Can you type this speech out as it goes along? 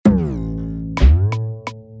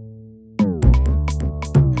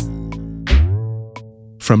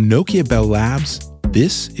From Nokia Bell Labs,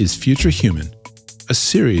 this is Future Human, a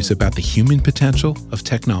series about the human potential of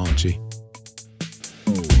technology.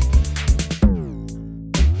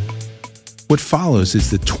 What follows is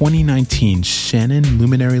the 2019 Shannon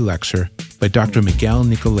Luminary Lecture by Dr. Miguel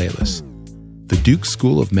Nicolelis, the Duke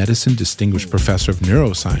School of Medicine Distinguished Professor of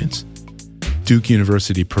Neuroscience, Duke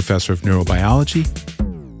University Professor of Neurobiology,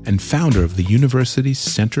 and founder of the university's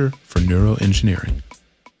Center for Neuroengineering.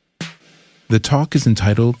 The talk is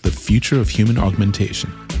entitled The Future of Human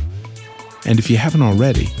Augmentation. And if you haven't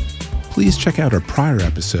already, please check out our prior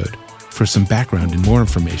episode for some background and more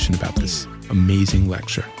information about this amazing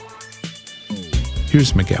lecture.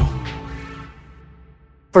 Here's Miguel.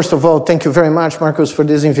 First of all, thank you very much, Marcos, for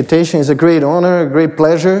this invitation. It's a great honor, a great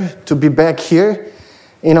pleasure to be back here.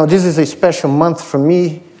 You know, this is a special month for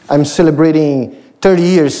me. I'm celebrating 30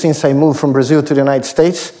 years since I moved from Brazil to the United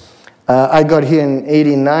States. I got here in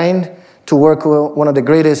 '89 to work with one of the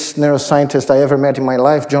greatest neuroscientists I ever met in my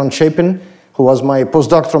life, John Chapin, who was my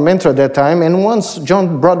postdoctoral mentor at that time. And once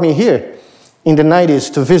John brought me here in the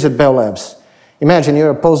 90s to visit Bell Labs. Imagine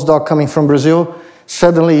you're a postdoc coming from Brazil.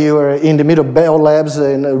 Suddenly you are in the middle of Bell Labs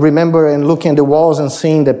and remember and looking at the walls and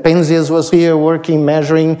seeing that Penzias was here working,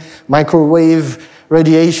 measuring microwave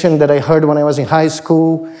radiation that I heard when I was in high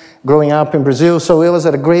school, growing up in Brazil. So it was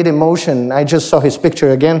a great emotion. I just saw his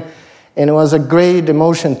picture again. And it was a great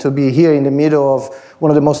emotion to be here in the middle of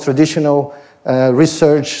one of the most traditional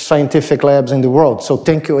research scientific labs in the world. So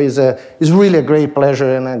thank you. It's really a great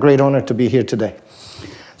pleasure and a great honor to be here today.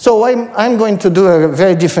 So I'm going to do a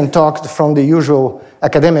very different talk from the usual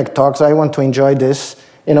academic talks. I want to enjoy this.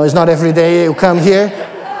 You know, it's not every day you come here.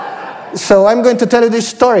 So I'm going to tell you this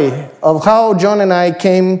story of how John and I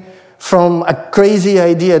came from a crazy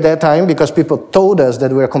idea at that time, because people told us that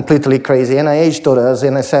we were completely crazy. NIH told us,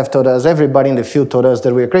 NSF told us, everybody in the field told us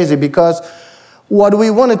that we were crazy, because what we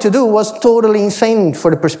wanted to do was totally insane for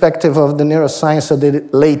the perspective of the neuroscience of the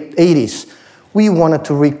late 80s. We wanted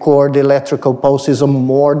to record the electrical pulses of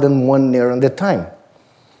more than one neuron at a time.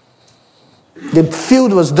 The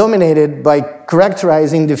field was dominated by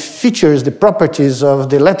characterizing the features, the properties of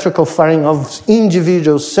the electrical firing of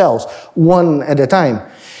individual cells, one at a time.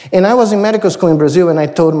 And I was in medical school in Brazil, and I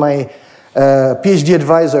told my PhD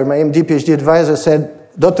advisor, my MD PhD advisor, said,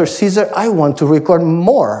 Dr. Caesar, I want to record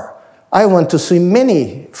more. I want to see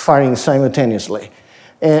many firings simultaneously.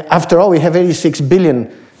 After all, we have 86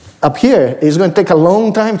 billion up here. It's going to take a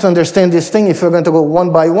long time to understand this thing if we're going to go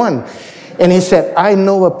one by one. And he said, I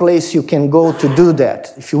know a place you can go to do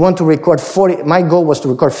that. If you want to record 40, my goal was to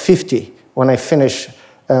record 50 when I finished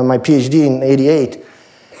my PhD in '88.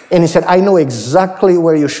 And he said, I know exactly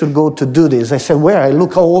where you should go to do this. I said, where? I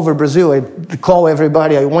look all over Brazil. I call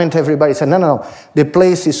everybody. I went to everybody. I said, no. The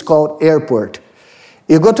place is called airport.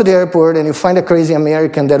 You go to the airport and you find a crazy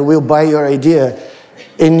American that will buy your idea,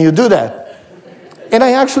 and you do that. And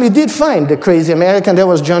I actually did find the crazy American. That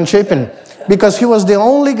was John Chapin, because he was the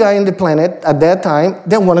only guy on the planet at that time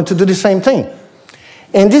that wanted to do the same thing.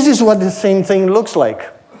 And this is what the same thing looks like.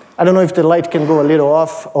 I don't know if the light can go a little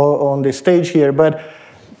off on the stage here, but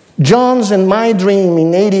John's and my dream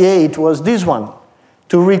in '88 was this one,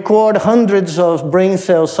 to record hundreds of brain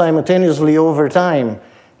cells simultaneously over time,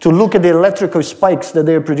 to look at the electrical spikes that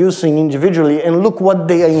they're producing individually and look what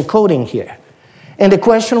they are encoding here. And the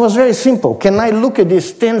question was very simple. Can I look at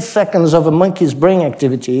these 10 seconds of a monkey's brain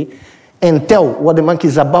activity and tell what the monkey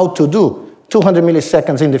is about to do 200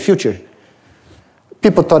 milliseconds in the future?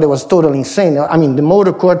 People thought it was totally insane. I mean, the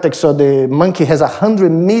motor cortex of the monkey has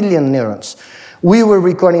 100 million neurons. We were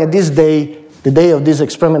recording at this day, the day of this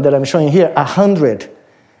experiment that I'm showing here, 100.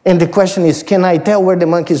 And the question is, can I tell where the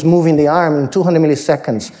monkey is moving the arm in 200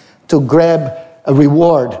 milliseconds to grab a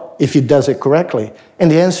reward if it does it correctly? And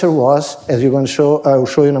the answer was, as I'll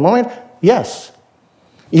show you in a moment, yes.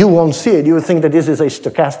 You won't see it. You will think that this is a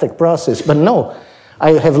stochastic process. But no,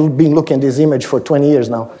 I have been looking at this image for 20 years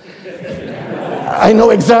now. I know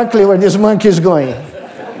exactly where this monkey is going.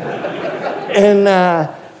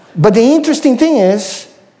 But the interesting thing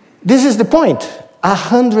is, this is the point.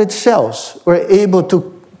 100 cells were able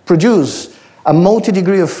to produce a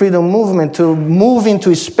multi-degree of freedom movement to move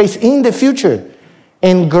into space in the future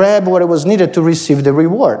and grab what was needed to receive the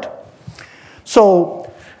reward.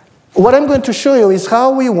 So what I'm going to show you is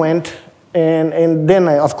how we went, and then,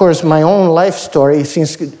 of course, my own life story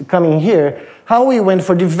since coming here, how we went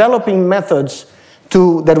for developing methods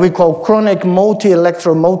that we call chronic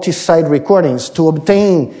multi-electro, multi-site recordings to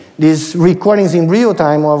obtain these recordings in real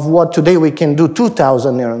time of what today we can do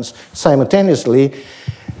 2,000 neurons simultaneously,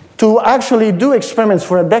 to actually do experiments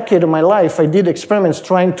for a decade of my life. I did experiments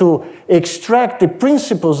trying to extract the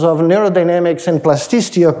principles of neurodynamics and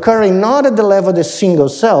plasticity occurring not at the level of the single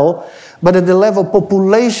cell, but at the level of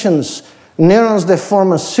populations, neurons that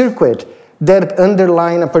form a circuit that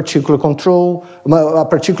underline a particular control, a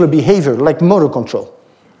particular behavior, like motor control,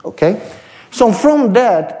 okay? So from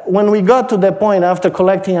that, when we got to that point after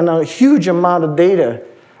collecting a huge amount of data,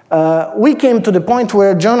 we came to the point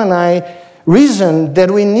where John and I reasoned that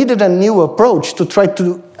we needed a new approach to try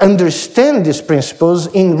to understand these principles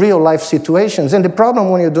in real-life situations. And the problem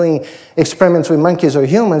when you're doing experiments with monkeys or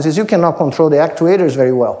humans is you cannot control the actuators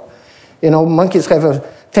very well. You know, monkeys have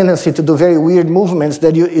a tendency to do very weird movements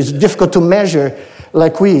that is difficult to measure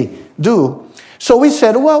like we do. So we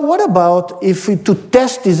said, well, what about if we, to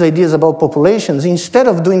test these ideas about populations, instead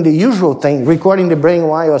of doing the usual thing, recording the brain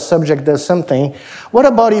while a subject does something, what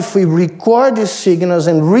about if we record these signals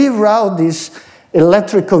and reroute these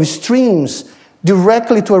electrical streams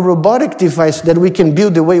directly to a robotic device that we can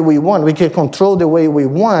build the way we want, we can control the way we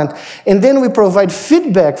want, and then we provide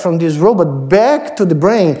feedback from this robot back to the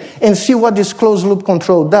brain and see what this closed-loop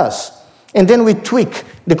control does. And then we tweak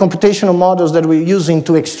the computational models that we're using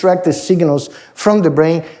to extract the signals from the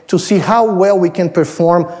brain to see how well we can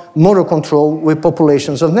perform motor control with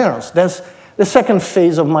populations of neurons. That's the second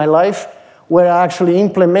phase of my life, where I actually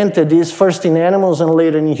implemented this first in animals and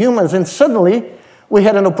later in humans. And suddenly, we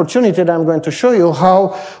had an opportunity that I'm going to show you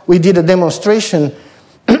how we did a demonstration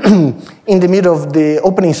in the middle of the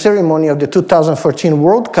opening ceremony of the 2014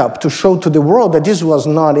 World Cup to show to the world that this was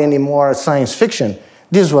not anymore science fiction.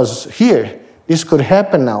 This was here. This could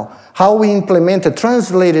happen now. How we implemented,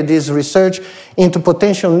 translated this research into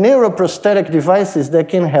potential neuroprosthetic devices that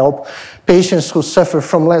can help patients who suffer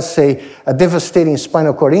from, let's say, a devastating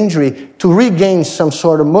spinal cord injury to regain some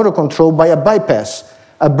sort of motor control by a bypass,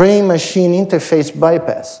 a brain-machine interface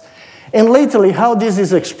bypass. And lately, how this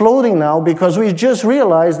is exploding now, because we just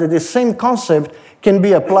realized that the same concept can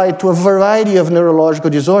be applied to a variety of neurological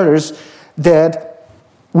disorders that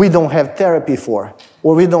we don't have therapy for,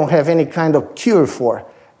 or we don't have any kind of cure for.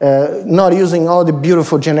 Not using all the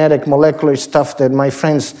beautiful genetic molecular stuff that my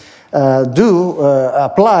friends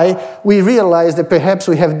apply, we realize that perhaps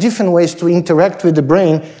we have different ways to interact with the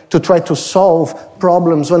brain to try to solve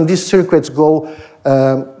problems when these circuits go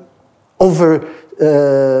over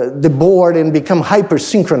the board and become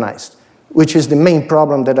hyper-synchronized, which is the main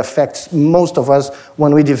problem that affects most of us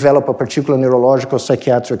when we develop a particular neurological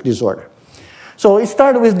psychiatric disorder. So it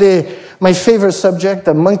started with my favorite subject,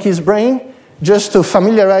 the monkey's brain. Just to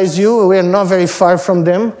familiarize you, we are not very far from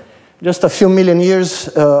them, just a few million years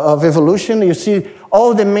of evolution. You see,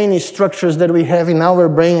 all the main structures that we have in our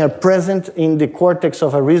brain are present in the cortex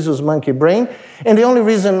of a rhesus monkey brain. And the only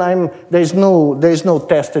reason there is no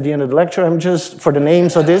test at the end of the lecture, I'm just, for the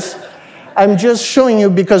names of this, I'm just showing you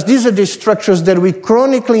because these are the structures that we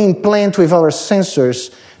chronically implant with our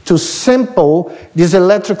sensors to sample these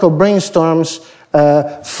electrical brainstorms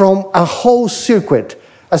from a whole circuit,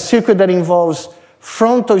 a circuit that involves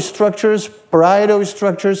frontal structures, parietal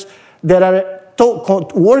structures that are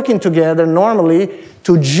working together normally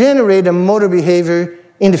to generate a motor behavior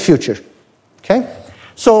in the future, okay?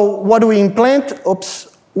 So what do we implant?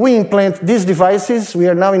 We implant these devices. We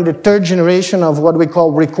are now in the third generation of what we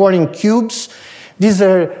call recording cubes. These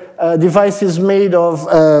are devices made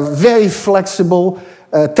of very flexible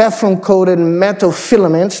Teflon-coated metal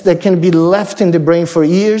filaments that can be left in the brain for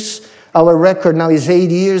years. Our record now is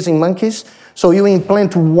 8 years in monkeys. So you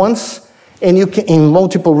implant once and you can, in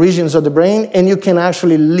multiple regions of the brain, and you can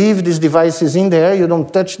actually leave these devices in there. You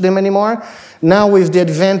don't touch them anymore. Now with the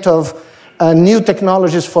advent of new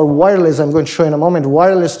technologies for wireless, I'm going to show you in a moment,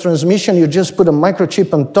 wireless transmission, you just put a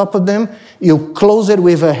microchip on top of them. You close it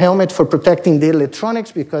with a helmet for protecting the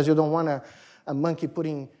electronics because you don't want a monkey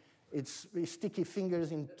putting its sticky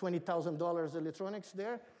fingers in $20,000 electronics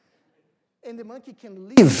there. And the monkey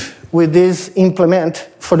can live with this implement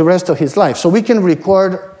for the rest of his life. So we can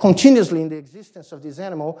record continuously in the existence of this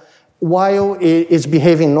animal while it is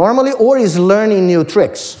behaving normally or is learning new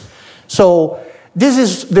tricks. So this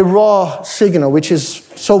is the raw signal, which is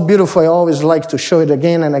so beautiful. I always like to show it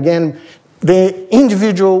again and again. The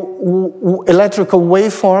individual electrical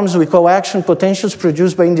waveforms we call action potentials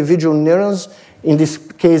produced by individual neurons, in this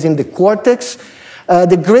case in the cortex.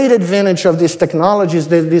 The great advantage of this technology is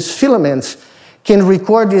that these filaments can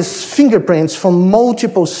record these fingerprints from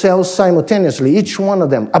multiple cells simultaneously, each one of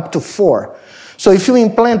them, up to 4. So if you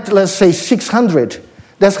implant, let's say, 600,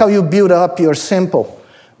 that's how you build up your sample,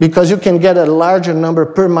 because you can get a larger number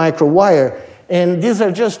per microwire. And these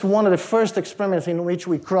are just one of the first experiments in which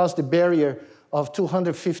we crossed the barrier of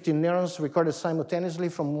 250 neurons recorded simultaneously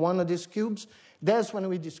from one of these cubes. That's when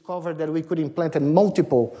we discovered that we could implant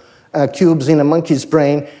multiple cubes in a monkey's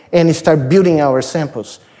brain and start building our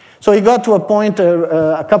samples. So it got to a point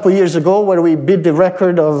a couple years ago where we beat the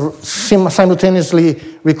record of simultaneously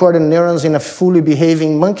recorded neurons in a fully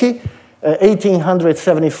behaving monkey,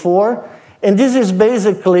 1874. And this is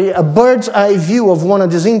basically a bird's eye view of one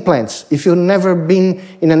of these implants. If you've never been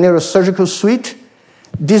in a neurosurgical suite,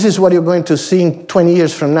 this is what you're going to see in 20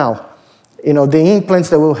 years from now. You know, the implants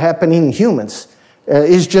that will happen in humans.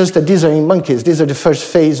 It's just that these are in monkeys. These are the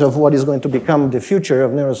first phase of what is going to become the future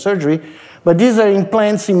of neurosurgery. But these are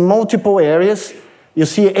implants in multiple areas. You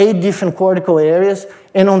see 8 different cortical areas.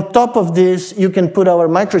 And on top of this, you can put our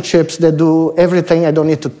microchips that do everything I don't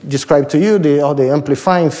need to describe to you, all the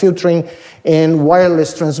amplifying, filtering, and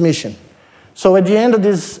wireless transmission. So at the end of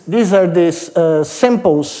this, these are these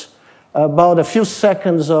samples, about a few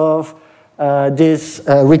seconds of these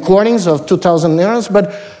recordings of 2,000 neurons.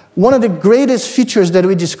 But one of the greatest features that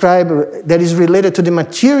we describe that is related to the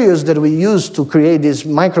materials that we use to create these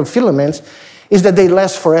microfilaments is that they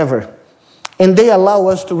last forever. And they allow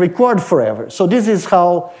us to record forever. So this is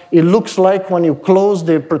how it looks like when you close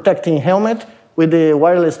the protecting helmet with the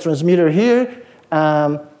wireless transmitter here.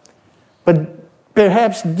 But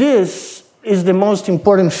perhaps this is the most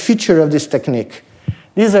important feature of this technique.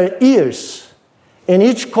 These are ears, and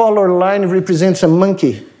each color line represents a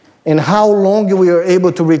monkey, and how long we are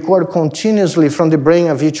able to record continuously from the brain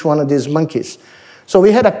of each one of these monkeys. So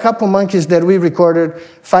we had a couple monkeys that we recorded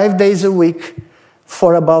 5 days a week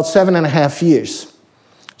for about 7.5 years.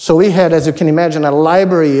 So we had, as you can imagine, a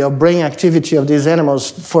library of brain activity of these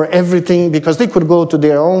animals for everything, because they could go to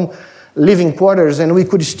their own living quarters, and we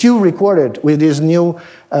could still record it with this new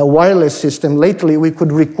wireless system. Lately, we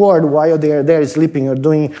could record while they are there sleeping or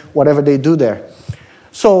doing whatever they do there.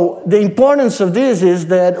 So the importance of this is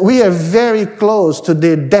that we are very close to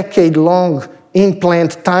the decade-long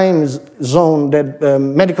implant time zone that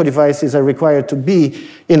medical devices are required to be,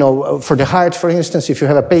 you know, for the heart, for instance, if you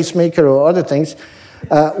have a pacemaker or other things.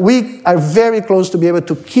 We are very close to be able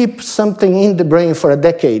to keep something in the brain for a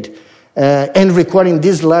decade and recording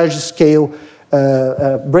this large-scale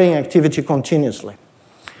brain activity continuously.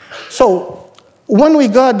 So when we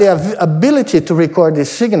got the ability to record these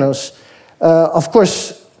signals, of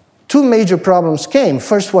course, 2 major problems came.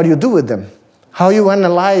 First, what do you do with them? How you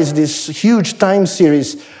analyze this huge time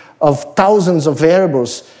series of thousands of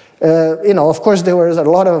variables. You know, of course, there was a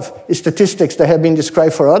lot of statistics that have been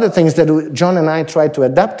described for other things that John and I tried to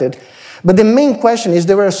adapt it. But the main question is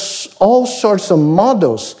there were all sorts of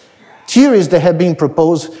models, theories that have been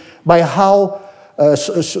proposed by how,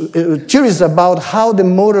 theories about how the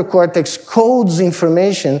motor cortex codes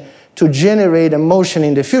information to generate emotion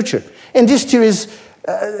in the future. And these theories,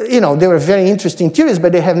 you know, they were very interesting theories,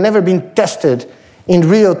 but they have never been tested in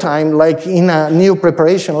real time, like in a new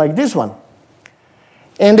preparation like this one.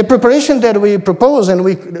 And the preparation that we proposed, and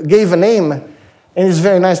we gave a name, and it's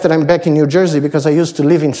very nice that I'm back in New Jersey, because I used to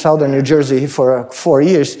live in southern New Jersey for 4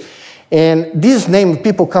 years. And this name,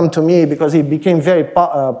 people come to me because it became very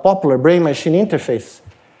popular, brain-machine interface.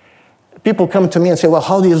 People come to me and say, well,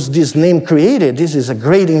 how is this name created? This is a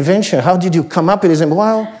great invention. How did you come up with this name?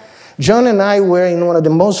 Well, John and I were in one of the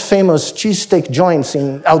most famous cheesesteak joints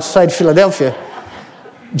outside Philadelphia,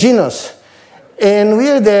 Gino's. And we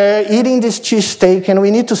are there eating this cheesesteak, and we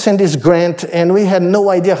need to send this grant, and we had no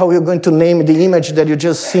idea how we were going to name the image that you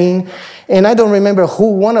just seen. And I don't remember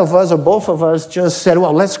who, one of us or both of us, just said,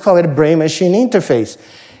 well, let's call it brain-machine interface.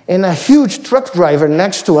 And a huge truck driver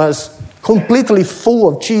next to us, completely full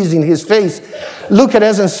of cheese in his face, looked at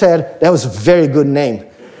us and said, that was a very good name.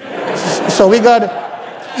 So we got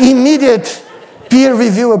immediate peer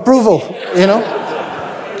review approval, you know.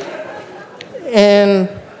 And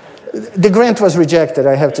the grant was rejected,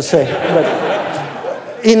 I have to say.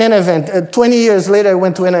 But in any event, 20 years later, I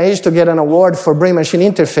went to NIH to get an award for brain-machine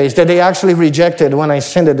interface that they actually rejected when I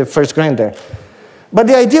sent the first grant there. But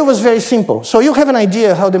the idea was very simple. So you have an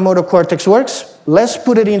idea how the motor cortex works. Let's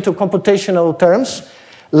put it into computational terms.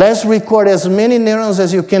 Let's record as many neurons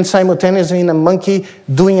as you can simultaneously in a monkey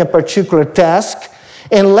doing a particular task.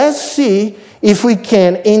 And let's see if we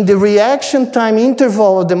can, in the reaction time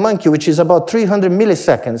interval of the monkey, which is about 300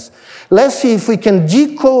 milliseconds, let's see if we can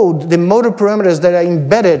decode the motor parameters that are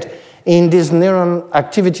embedded in this neuron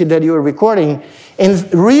activity that you are recording and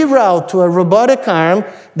reroute to a robotic arm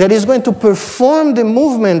that is going to perform the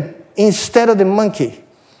movement instead of the monkey.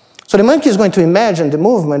 So the monkey is going to imagine the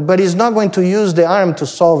movement, but he's not going to use the arm to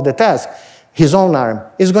solve the task. his own arm.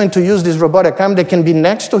 He's going to use this robotic arm that can be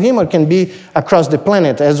next to him or can be across the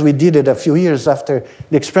planet, as we did it a few years after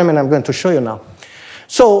the experiment I'm going to show you now.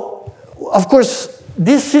 So, of course,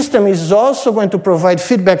 this system is also going to provide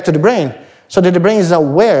feedback to the brain so that the brain is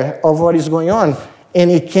aware of what is going on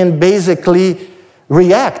and it can basically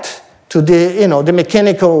react to the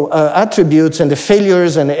mechanical attributes and the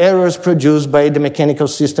failures and the errors produced by the mechanical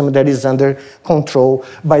system that is under control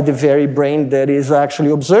by the very brain that is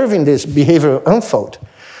actually observing this behavior unfold.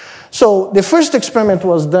 So the first experiment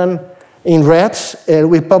was done in rats.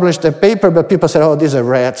 We published a paper, but people said, oh, these are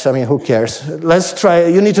rats. I mean, who cares? Let's try,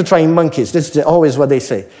 you need to try in monkeys. This is always what they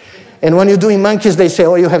say. And when you do in monkeys, they say,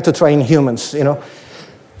 oh, you have to try in humans,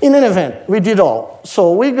 In an event, we did all.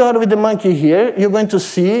 So we got with the monkey here. You're going to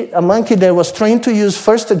see a monkey that was trained to use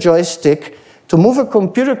first a joystick to move a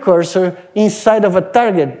computer cursor inside of a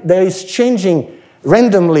target that is changing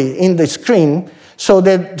randomly in the screen, so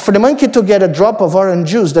that for the monkey to get a drop of orange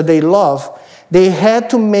juice that they love, they had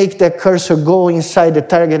to make that cursor go inside the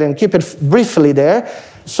target and keep it briefly there,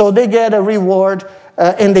 so they get a reward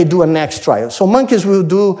and they do a next trial. So monkeys will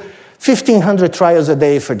do 1,500 trials a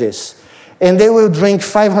day for this. And they will drink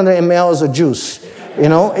 500 mLs of juice,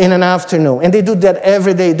 in an afternoon. And they do that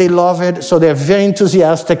every day. They love it, so they're very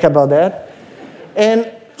enthusiastic about that.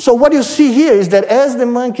 And so what you see here is that as the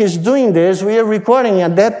monkey is doing this, we are recording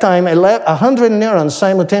at that time 100 neurons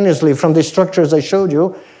simultaneously from the structures I showed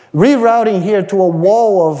you, rerouting here to a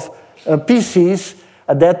wall of PCs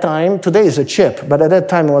at that time. Today is a chip, but at that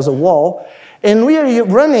time it was a wall. And we are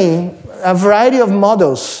running a variety of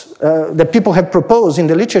models that people have proposed in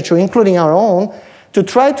the literature, including our own, to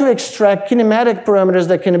try to extract kinematic parameters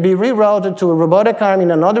that can be rerouted to a robotic arm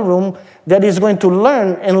in another room that is going to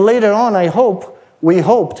learn, and later on, we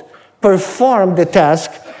hoped, perform the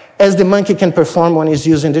task as the monkey can perform when he's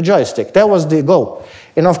using the joystick. That was the goal.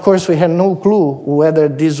 And of course, we had no clue whether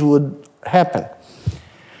this would happen.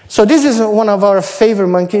 So this is one of our favorite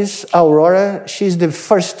monkeys, Aurora. She's the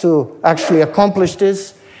first to actually accomplish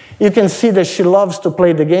this. You can see that she loves to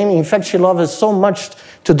play the game. In fact, she loves so much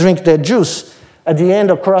to drink that juice at the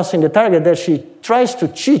end of crossing the target that she tries to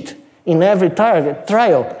cheat in every target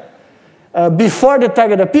trial. Before the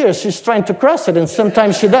target appears, she's trying to cross it, and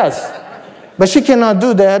sometimes she does. But she cannot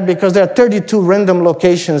do that because there are 32 random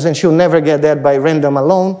locations, and she'll never get that by random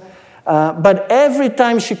alone. But every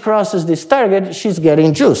time she crosses this target, she's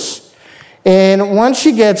getting juice. And once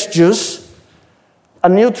she gets juice, a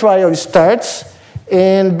new trial starts.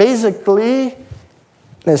 And basically,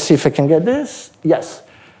 let's see if I can get this. Yes.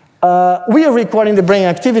 We are recording the brain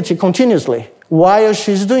activity continuously while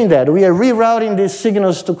she's doing that. We are rerouting these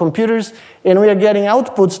signals to computers, and we are getting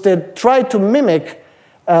outputs that try to mimic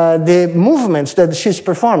the movements that she's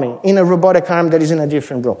performing in a robotic arm that is in a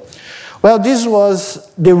different room. Well, this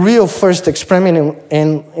was the real first experiment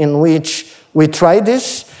in which we tried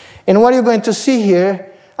this. And what you're going to see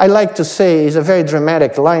here, I like to say, is a very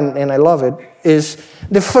dramatic line, and I love it, is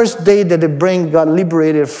the first day that the brain got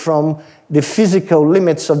liberated from the physical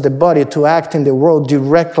limits of the body to act in the world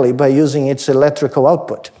directly by using its electrical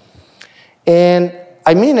output. And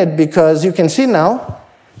I mean it because you can see now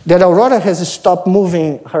that Aurora has stopped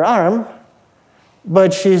moving her arm,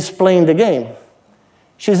 but she's playing the game.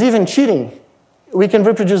 She's even cheating. We can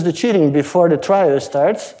reproduce the cheating before the trial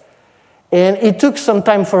starts. And it took some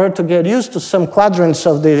time for her to get used to some quadrants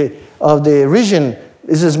of the region.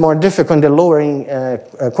 This is more difficult in the lowering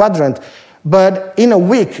quadrant. But in a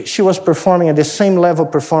week, she was performing at the same level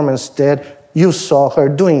of performance that you saw her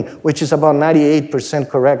doing, which is about 98%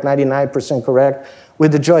 correct, 99% correct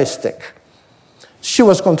with the joystick. She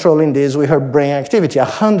was controlling this with her brain activity,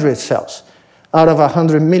 100 cells out of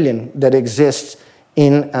 100 million that exists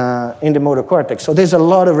in the motor cortex. So there's a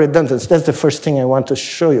lot of redundancy. That's the first thing I want to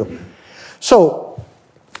show you. So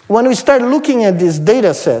when we start looking at these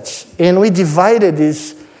data sets and we divided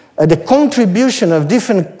this, the contribution of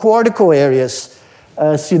different cortical areas,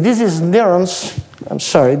 see this is neurons,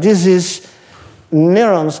 this is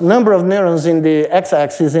neurons, number of neurons in the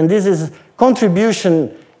x-axis, and this is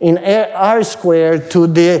contribution in R squared to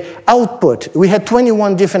the output. We had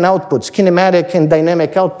 21 different outputs, kinematic and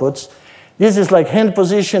dynamic outputs. This is like hand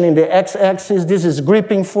position in the x-axis, this is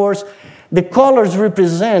gripping force. The colors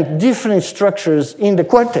represent different structures in the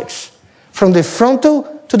cortex, from the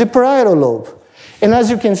frontal to the parietal lobe. And as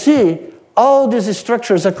you can see, all these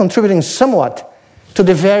structures are contributing somewhat to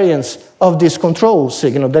the variance of this control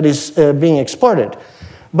signal that is being exported.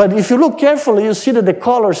 But if you look carefully, you see that the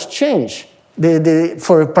colors change.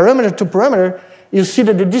 For parameter to parameter, you see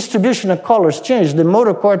that the distribution of colors change. The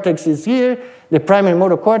motor cortex is here, the primary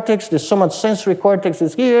motor cortex, the somatosensory cortex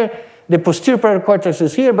is here, the posterior parietal cortex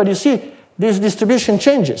is here, but you see, this distribution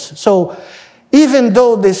changes. So even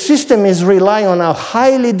though the system is relying on a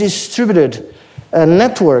highly distributed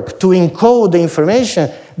network to encode the information,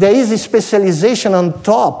 there is a specialization on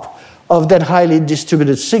top of that highly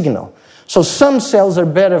distributed signal. So some cells are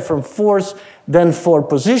better for force than for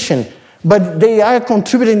position, but they are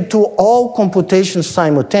contributing to all computations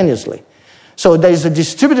simultaneously. So there is a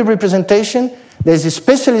distributed representation, there's a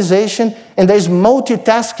specialization, and there's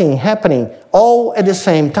multitasking happening all at the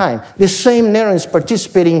same time. The same neurons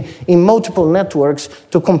participating in multiple networks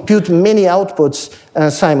to compute many outputs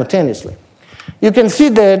simultaneously. You can see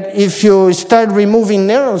that if you start removing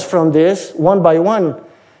neurons from this, one by one,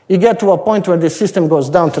 you get to a point where the system goes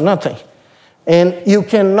down to nothing. And you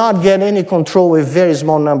cannot get any control with very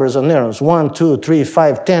small numbers of neurons, 1, 2, 3,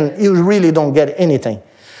 5, 10. You really don't get anything.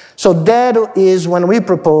 So that is when we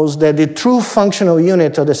propose that the true functional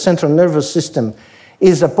unit of the central nervous system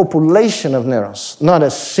is a population of neurons, not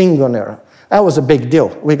a single neuron. That was a big deal.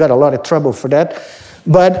 We got a lot of trouble for that.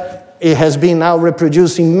 But it has been now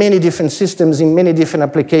reproduced in many different systems, in many different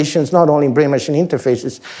applications, not only in brain-machine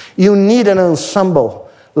interfaces. You need an ensemble.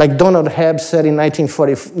 Like Donald Hebb said in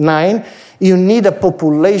 1949, you need a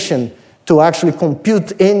population to actually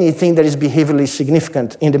compute anything that is behaviorally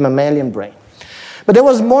significant in the mammalian brain. But there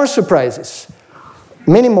was more surprises.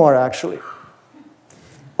 Many more, actually.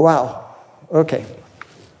 Wow. Okay.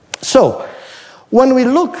 So, when we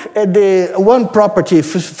look at the one property,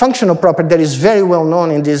 functional property that is very well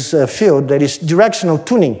known in this field, that is directional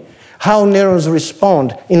tuning, how neurons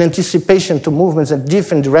respond in anticipation to movements in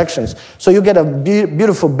different directions. So you get a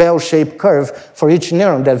beautiful bell-shaped curve for each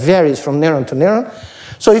neuron that varies from neuron to neuron.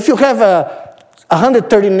 So if you have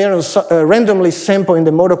 130 neurons randomly sampled in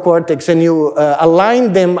the motor cortex and you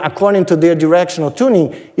align them according to their directional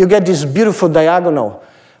tuning, you get this beautiful diagonal.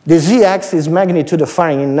 The z-axis is magnitude of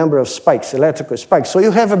firing in number of spikes, electrical spikes. So you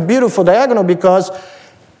have a beautiful diagonal because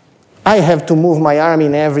I have to move my arm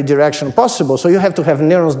in every direction possible. So you have to have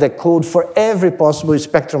neurons that code for every possible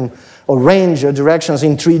spectrum or range of directions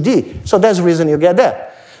in 3D. So that's the reason you get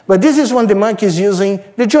that. But this is when the monkey is using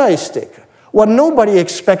the joystick. What nobody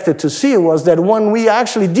expected to see was that when we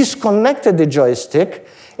actually disconnected the joystick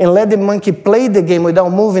and let the monkey play the game without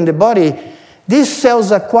moving the body, these cells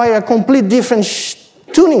acquire a complete different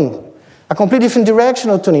tuning, a complete different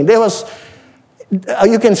directional tuning. There was,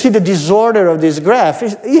 you can see the disorder of this graph.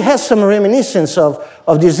 It has some reminiscence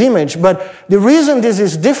of this image, but the reason this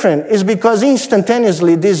is different is because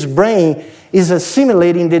instantaneously this brain is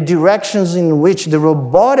assimilating the directions in which the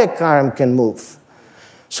robotic arm can move.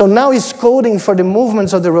 So now it's coding for the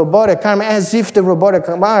movements of the robotic arm as if the robotic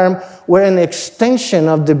arm were an extension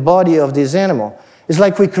of the body of this animal. It's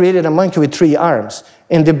like we created a monkey with 3 arms,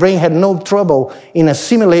 and the brain had no trouble in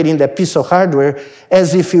assimilating that piece of hardware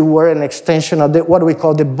as if it were an extension of what we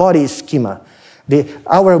call the body schema.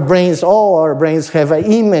 Our brains, all our brains have an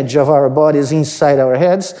image of our bodies inside our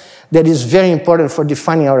heads that is very important for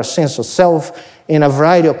defining our sense of self in a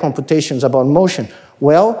variety of computations about motion.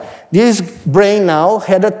 Well, this brain now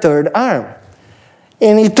had a 3rd arm.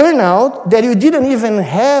 And it turned out that you didn't even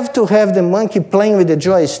have to have the monkey playing with the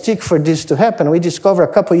joystick for this to happen. We discovered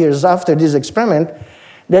a couple years after this experiment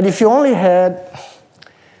that if you only had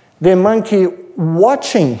the monkey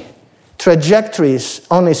watching trajectories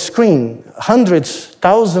on a screen, hundreds,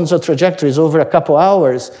 thousands of trajectories over a couple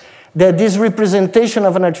hours, that this representation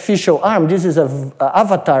of an artificial arm, this is an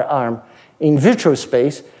avatar arm in virtual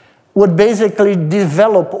space, would basically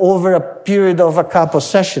develop over a period of a couple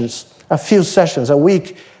sessions, a few sessions, a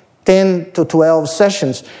week, 10 to 12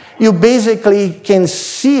 sessions. You basically can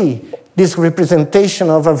see this representation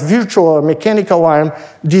of a virtual or mechanical arm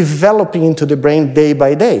developing into the brain day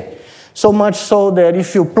by day. So much so that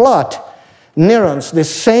if you plot neurons, the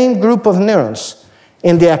same group of neurons,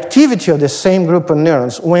 and the activity of the same group of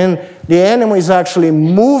neurons, when the animal is actually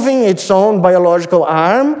moving its own biological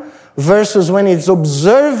arm versus when it's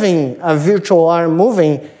observing a virtual arm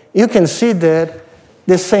moving, you can see that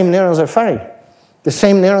the same neurons are firing. The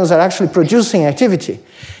same neurons are actually producing activity.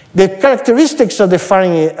 The characteristics of the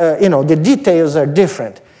firing, the details are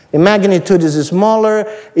different. The magnitude is smaller,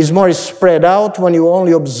 is more spread out when you're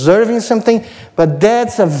only observing something, but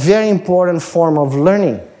that's a very important form of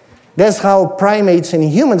learning. That's how primates and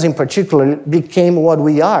humans in particular became what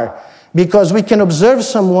we are. Because we can observe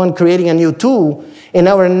someone creating a new tool, and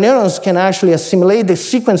our neurons can actually assimilate the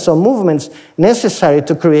sequence of movements necessary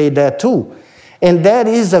to create that tool. And that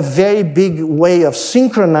is a very big way of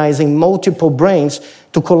synchronizing multiple brains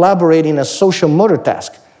to collaborate in a social motor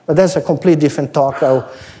task. But that's a completely different talk.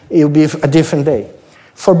 It will be a different day.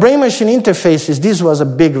 For brain-machine interfaces, this was a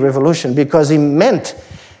big revolution because it meant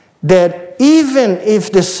that even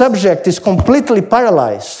if the subject is completely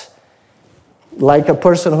paralyzed, like a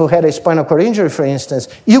person who had a spinal cord injury, for instance,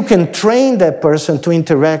 you can train that person to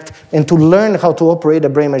interact and to learn how to operate a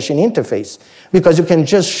brain-machine interface, because you can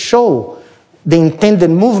just show the intended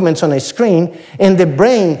movements on a screen, and the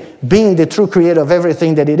brain, being the true creator of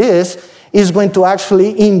everything that it is going to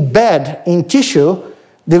actually embed in tissue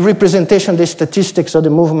the representation, the statistics of the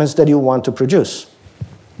movements that you want to produce.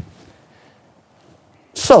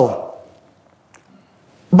 So,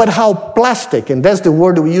 but how plastic, and that's the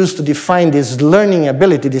word we use to define this learning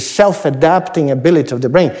ability, this self-adapting ability of the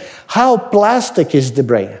brain, how plastic is the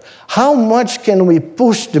brain? How much can we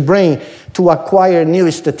push the brain to acquire new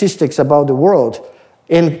statistics about the world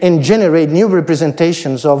and generate new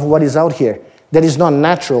representations of what is out here that is not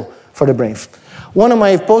natural for the brain? One of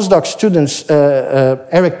my postdoc students,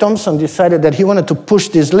 Eric Thompson, decided that he wanted to push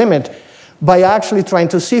this limit by actually trying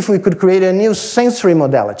to see if we could create a new sensory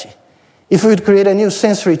modality, if we could create a new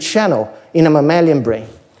sensory channel in a mammalian brain.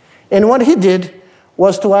 And what he did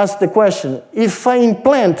was to ask the question, if I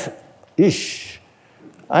implant,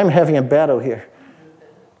 I'm having a battle here.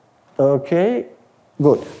 Okay,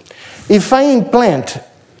 good. If I implant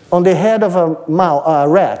on the head of a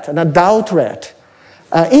rat, an adult rat,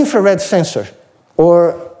 an infrared sensor,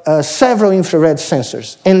 or several infrared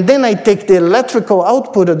sensors, and then I take the electrical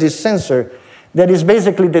output of this sensor that is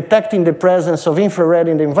basically detecting the presence of infrared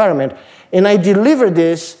in the environment, and I deliver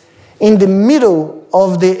this in the middle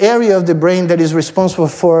of the area of the brain that is responsible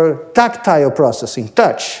for tactile processing,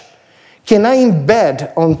 touch. Can I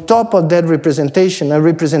embed on top of that representation a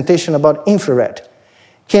representation about infrared?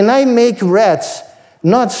 Can I make rats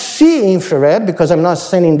not see infrared because I'm not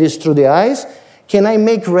sending this through the eyes? Can I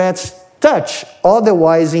make rats touch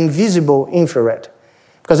otherwise invisible infrared?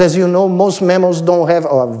 Because as you know, most mammals don't have,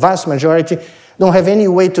 or a vast majority, don't have any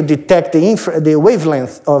way to detect the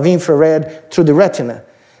wavelength of infrared through the retina.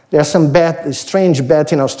 There are some strange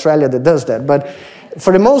bat in Australia that does that. But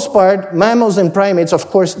for the most part, mammals and primates, of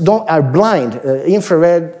course, are blind.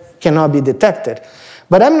 Infrared cannot be detected.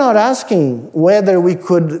 But I'm not asking whether we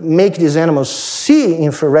could make these animals see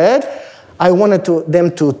infrared. I wanted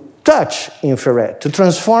them to touch infrared, to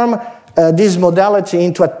transform this modality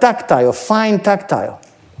into a tactile, fine tactile.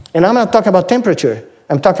 And I'm not talking about temperature.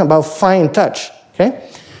 I'm talking about fine touch. Okay?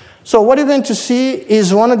 So what you're going to see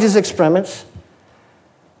is one of these experiments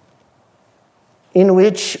in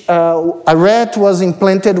which a rat was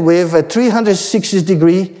implanted with a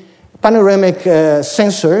 360-degree panoramic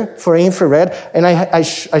sensor for infrared. And I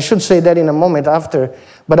should say that in a moment after,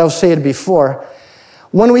 but I'll say it before.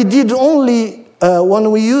 When we used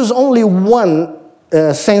only one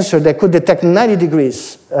sensor that could detect 90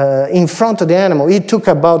 degrees in front of the animal, it took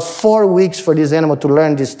about 4 weeks for this animal to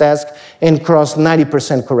learn this task and cross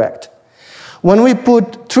 90% correct. When we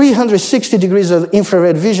put 360 degrees of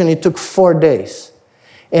infrared vision, it took 4 days.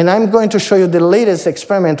 And I'm going to show you the latest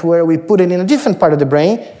experiment where we put it in a different part of the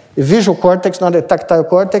brain, the visual cortex, not the tactile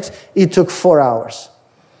cortex. It took 4 hours.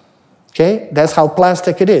 Okay? That's how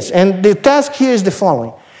plastic it is. And the task here is the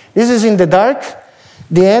following. This is in the dark.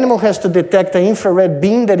 The animal has to detect an infrared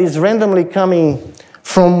beam that is randomly coming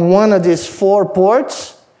from one of these 4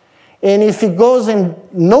 ports. And if it goes and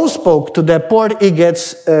nose poke to that port, it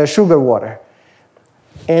gets sugar water.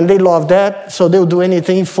 And they love that, so they'll do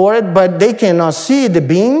anything for it, but they cannot see the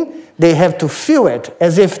beam. They have to feel it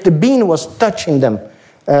as if the beam was touching them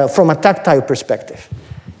from a tactile perspective.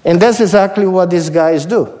 And that's exactly what these guys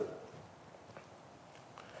do.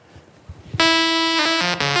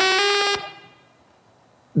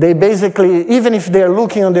 They basically, even if they're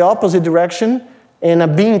looking in the opposite direction and a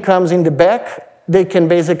beam comes in the back, they can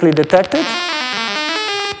basically detect it.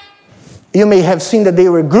 You may have seen that they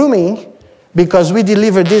were grooming because we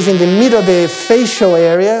delivered this in the middle of the facial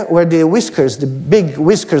area where the whiskers, the big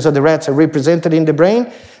whiskers of the rats are represented in the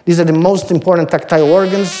brain. These are the most important tactile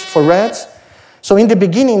organs for rats. So in the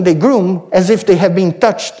beginning, they groom as if they have been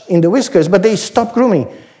touched in the whiskers, but they stop grooming.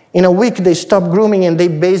 In a week, they stop grooming and they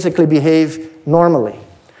basically behave normally.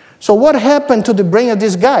 So what happened to the brain of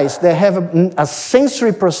these guys? They have a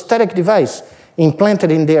sensory prosthetic device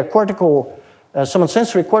implanted in their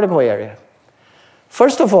somatosensory cortical area.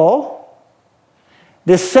 First of all,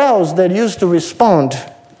 the cells that used to respond,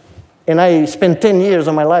 and I spent 10 years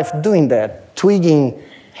of my life doing that, twigging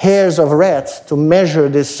hairs of rats to measure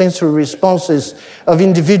the sensory responses of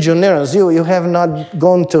individual neurons. You have not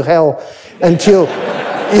gone to hell until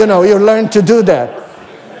you learn to do that.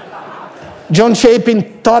 John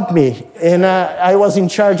Chapin taught me, and I was in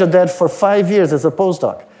charge of that for 5 years as a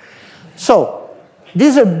postdoc. So,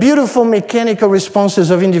 These are beautiful mechanical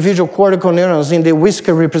responses of individual cortical neurons in the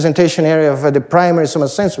whisker representation area of the primary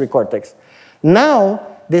somatosensory cortex.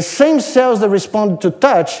 Now, the same cells that respond to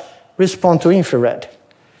touch respond to infrared.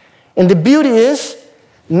 And the beauty is,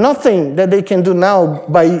 nothing that they can do now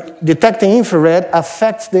by detecting infrared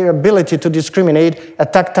affects their ability to discriminate a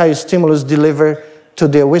tactile stimulus delivered to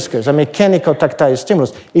their whiskers, a mechanical tactile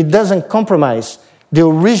stimulus. It doesn't compromise the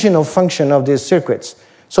original function of these circuits.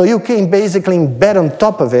 So you can basically embed on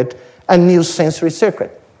top of it a new sensory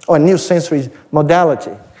circuit or a new sensory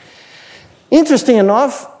modality. Interesting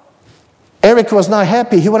enough, Eric was not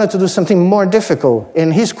happy. He wanted to do something more difficult.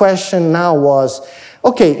 And his question now was,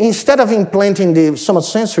 okay, instead of implanting the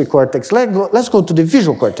somatosensory cortex, let's go to the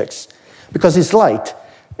visual cortex, because it's light.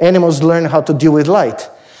 Animals learn how to deal with light.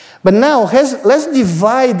 But now, let's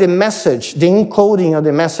divide the message, the encoding of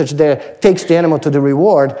the message that takes the animal to the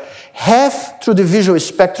reward, half through the visual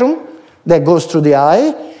spectrum that goes through the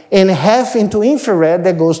eye, and half into infrared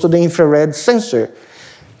that goes to the infrared sensor.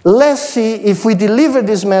 Let's see if we deliver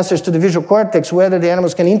this message to the visual cortex, whether the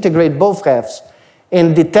animals can integrate both halves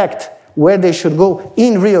and detect where they should go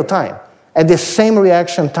in real time, at the same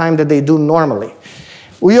reaction time that they do normally.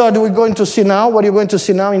 What you're going to see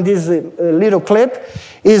now in this little clip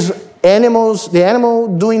is the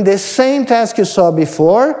animal doing the same task you saw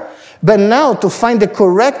before, but now to find the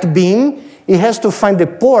correct beam, it has to find the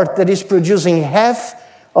port that is producing half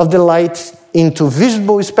of the light into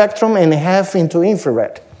visible spectrum and half into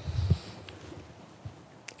infrared.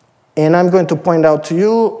 And I'm going to point out to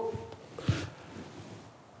you.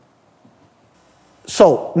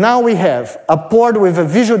 So now we have a port with a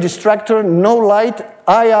visual distractor, no light,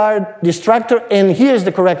 IR distractor, and here's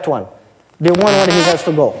the correct one, the one where he has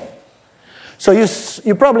to go. So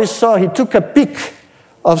you probably saw he took a peek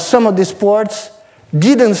of some of these ports,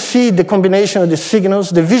 didn't see the combination of the signals,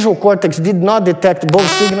 the visual cortex did not detect both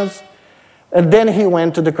signals, and then he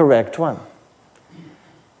went to the correct one.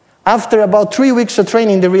 After about 3 weeks of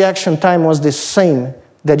training, the reaction time was the same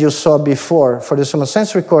that you saw before for the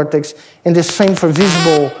somatosensory cortex, and the same for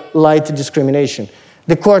visible light discrimination.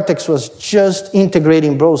 The cortex was just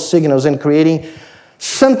integrating both signals and creating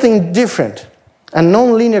something different, a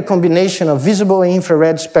nonlinear combination of visible and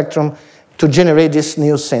infrared spectrum to generate this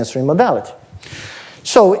new sensory modality.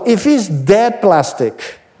 So if it's that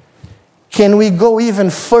plastic, can we go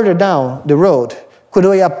even further down the road? Could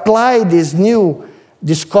we apply this new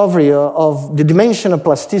discovery of the dimensional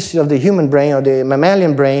plasticity of the human brain or the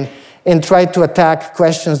mammalian brain and try to attack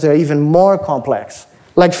questions that are even more complex?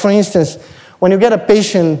 Like, for instance, when you get a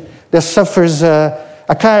patient that suffers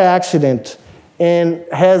a car accident and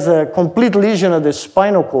has a complete lesion of the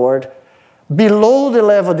spinal cord, below the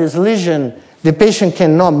level of this lesion, the patient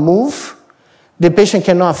cannot move, the patient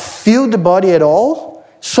cannot feel the body at all,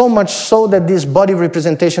 so much so that this body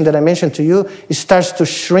representation that I mentioned to you, it starts to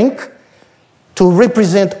shrink to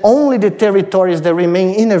represent only the territories that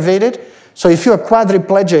remain innervated. So if you're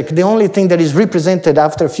quadriplegic, the only thing that is represented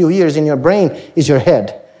after a few years in your brain is your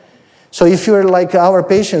head. So if you're like our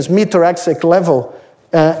patients, mid-thoracic level,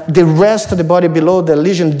 the rest of the body below the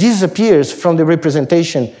lesion disappears from the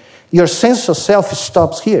representation. Your sense of self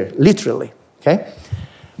stops here, literally. Okay?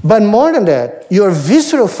 But more than that, your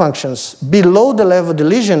visceral functions below the level of the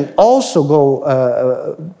lesion also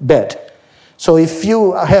go bad. So if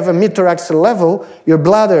you have a mid-thoracic level, your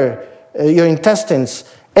bladder, your intestines,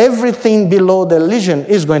 everything below the lesion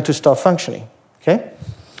is going to stop functioning. Okay?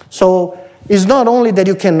 So it's not only that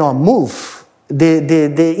you cannot move,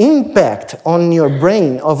 the impact on your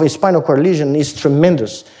brain of a spinal cord lesion is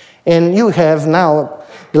tremendous. And you have now,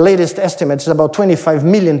 the latest estimates, about 25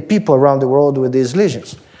 million people around the world with these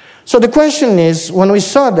lesions. So the question is, when we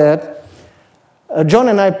saw that, John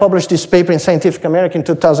and I published this paper in Scientific American in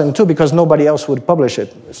 2002 because nobody else would publish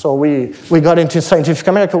it. So we got into Scientific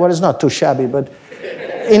American, what is not too shabby, but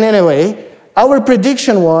in any way, our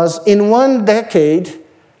prediction was in 1 decade,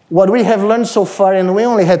 what we have learned so far, and we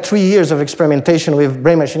only had 3 years of experimentation with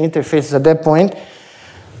brain-machine interfaces at that point,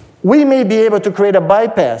 we may be able to create a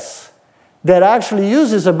bypass that actually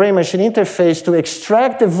uses a brain-machine interface to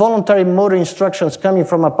extract the voluntary motor instructions coming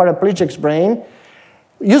from a paraplegic's brain,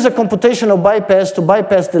 use a computational bypass to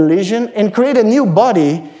bypass the lesion, and create a new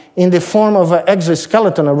body in the form of an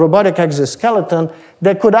exoskeleton, a robotic exoskeleton,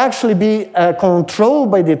 that could actually be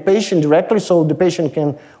controlled by the patient directly so the patient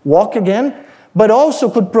can walk again, but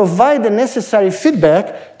also could provide the necessary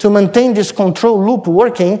feedback to maintain this control loop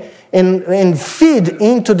working and feed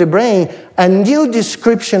into the brain a new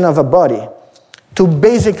description of a body to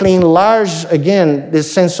basically enlarge, again,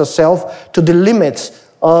 this sense of self to the limits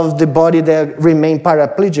of the body that remain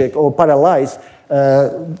paraplegic or paralyzed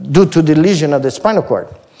due to the lesion of the spinal cord.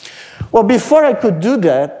 Well, before I could do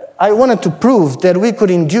that, I wanted to prove that we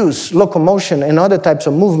could induce locomotion and other types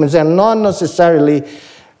of movements that are not necessarily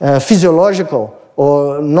physiological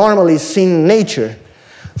or normally seen in nature.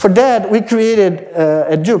 For that, we created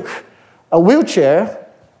at Duke a wheelchair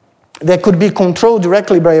that could be controlled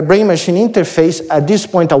directly by a brain-machine interface, at this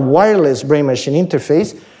point a wireless brain-machine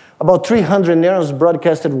interface, about 300 neurons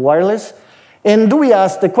broadcasted wireless. And we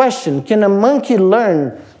asked the question, can a monkey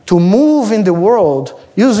learn to move in the world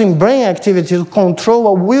using brain activity to control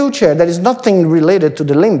a wheelchair that is nothing related to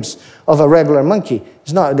the limbs of a regular monkey?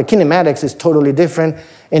 It's not, the kinematics is totally different,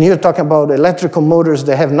 and you're talking about electrical motors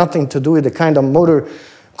that have nothing to do with the kind of motor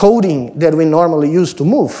coding that we normally use to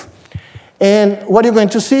move. And what you're going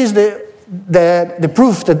to see is the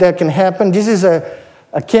proof that that can happen. This is a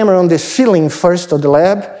camera on the ceiling first of the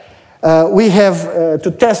lab. We have, to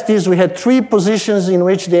test this, we had 3 positions in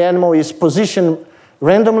which the animal is positioned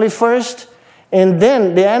randomly first, and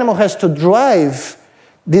then the animal has to drive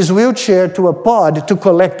this wheelchair to a pod to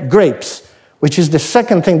collect grapes, which is the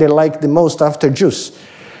second thing they like the most after juice.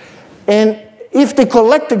 And if they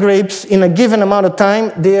collect the grapes in a given amount of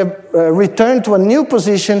time, they return to a new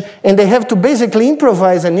position, and they have to basically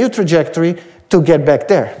improvise a new trajectory to get back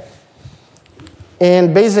there.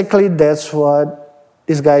 And basically, that's what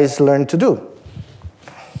these guys learn to do.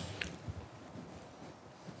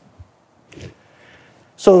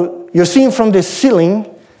 So you're seeing from the ceiling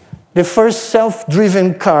the first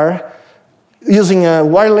self-driven car using a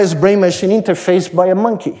wireless brain-machine interface by a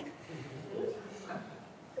monkey.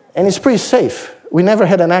 And it's pretty safe. We never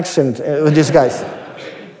had an accident with these guys.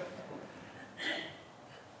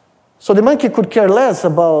 So the monkey could care less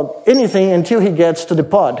about anything until he gets to the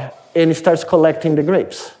pod and he starts collecting the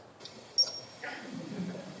grapes.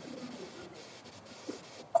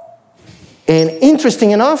 And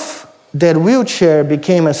interesting enough, that wheelchair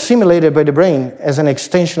became assimilated by the brain as an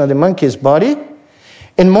extension of the monkey's body.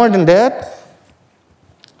 And more than that,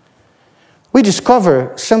 we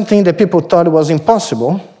discovered something that people thought was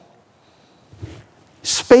impossible: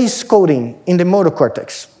 space coding in the motor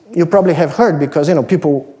cortex. You probably have heard, because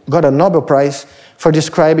people got a Nobel Prize for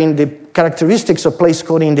describing the characteristics of place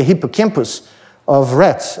coding in the hippocampus of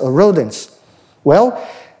rats or rodents. Well,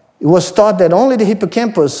 it was thought that only the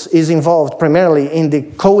hippocampus is involved primarily in the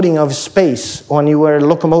coding of space when you were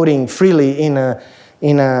locomoting freely in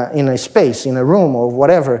a space, in a room or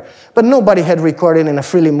whatever. But nobody had recorded in a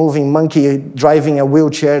freely moving monkey driving a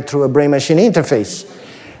wheelchair through a brain-machine interface.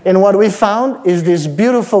 And what we found is these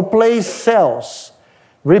beautiful place cells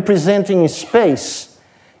representing space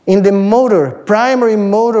in the primary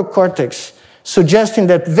motor cortex, suggesting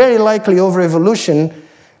that very likely over evolution,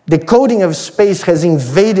 the coding of space has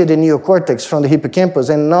invaded the neocortex from the hippocampus,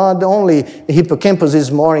 and not only the hippocampus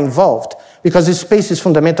is more involved, because the space is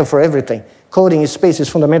fundamental for everything. Coding in space is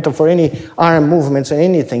fundamental for any arm movements and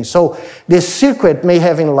anything. So the circuit may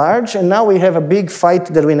have enlarged, and now we have a big fight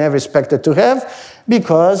that we never expected to have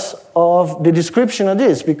because of the description of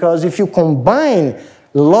this. Because if you combine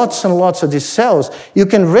lots and lots of these cells, you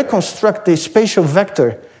can reconstruct the spatial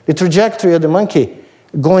vector, the trajectory of the monkey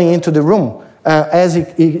going into the room, as he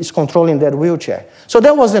is controlling that wheelchair. So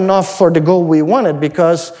that was enough for the goal we wanted,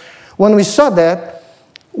 because when we saw that,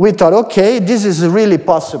 we thought, okay, this is really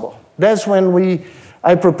possible. That's when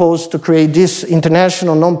I proposed to create this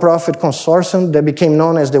international non-profit consortium that became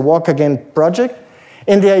known as the Walk Again Project.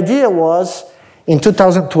 And the idea was, in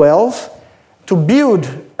 2012, to build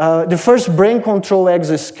the first brain control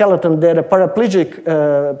exoskeleton that a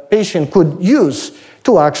paraplegic patient could use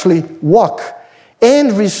to actually walk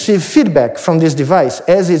and receive feedback from this device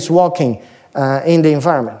as it's walking in the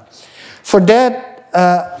environment. For that,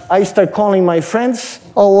 I start calling my friends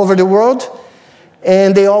all over the world,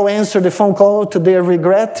 and they all answer the phone call to their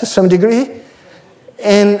regret to some degree.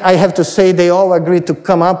 And I have to say, they all agreed to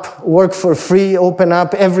come up, work for free, open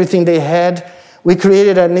up everything they had. We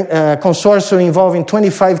created a consortium involving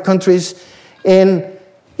 25 countries, and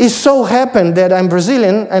it so happened that I'm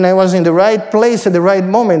Brazilian, and I was in the right place at the right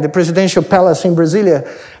moment, the presidential palace in Brasilia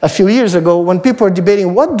a few years ago, when people were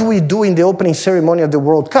debating, what do we do in the opening ceremony of the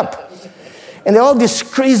World Cup? And there are all these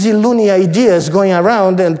crazy, loony ideas going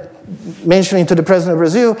around, and mentioning to the president of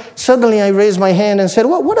Brazil, suddenly I raised my hand and said,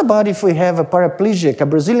 well, what about if we have a paraplegic, a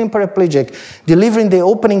Brazilian paraplegic, delivering the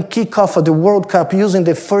opening kickoff of the World Cup using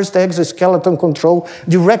the first exoskeleton control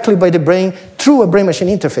directly by the brain through a brain-machine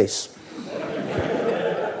interface?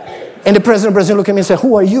 And the president of Brazil looked at me and said,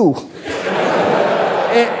 who are you?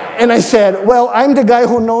 And I said, well, I'm the guy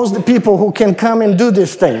who knows the people who can come and do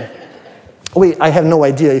this thing. I have no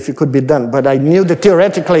idea if it could be done, but I knew that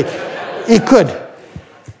theoretically it could.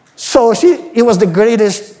 So it was the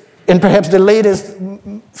greatest and perhaps the latest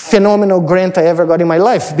phenomenal grant I ever got in my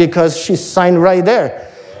life, because she signed right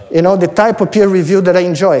there. You know, the type of peer review that I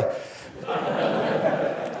enjoy.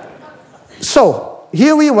 So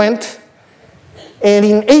here we went, and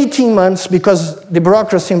in 18 months, because the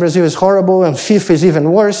bureaucracy in Brazil is horrible and FIFA is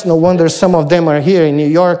even worse, no wonder some of them are here in New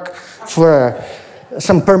York for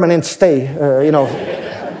some permanent stay,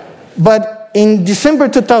 But in December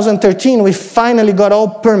 2013, we finally got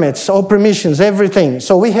all permits, all permissions, everything.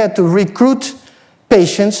 So we had to recruit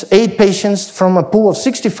patients, 8 patients from a pool of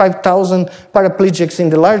 65,000 paraplegics in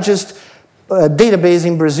the largest database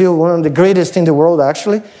in Brazil, one of the greatest in the world,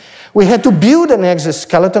 actually. We had to build an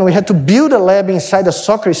exoskeleton. We had to build a lab inside a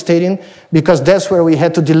soccer stadium, because that's where we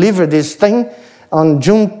had to deliver this thing on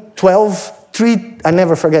June 12, I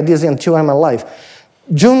never forget this until I'm alive.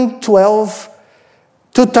 June 12,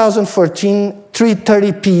 2014,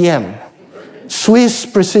 3:30 p.m. Swiss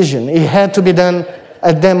precision. It had to be done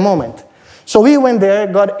at that moment. So we went there,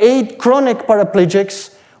 got 8 chronic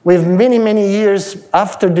paraplegics with many, many years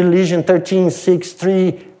after the lesion, 13, 6,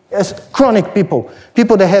 3, as chronic people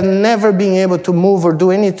that had never been able to move or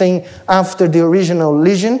do anything after the original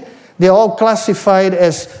lesion. They're all classified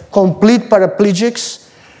as complete paraplegics.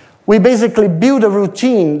 We basically built a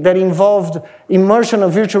routine that involved immersion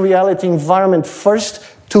of virtual reality environment first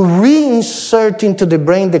to reinsert into the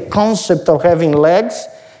brain the concept of having legs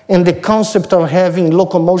and the concept of having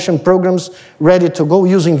locomotion programs ready to go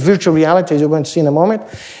using virtual reality, as you're going to see in a moment.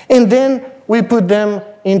 And then we put them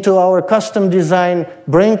into our custom design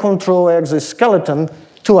brain control exoskeleton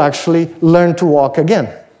to actually learn to walk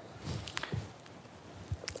again.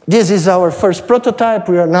 This is our first prototype.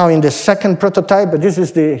 We are now in the second prototype, but this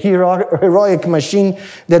is the heroic machine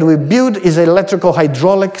that we built. Is an electrical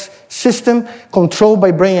hydraulic system controlled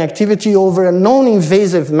by brain activity over a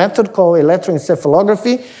non-invasive method called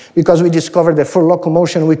electroencephalography, because we discovered that for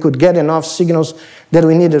locomotion we could get enough signals that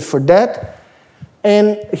we needed for that.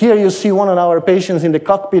 And here you see one of our patients in the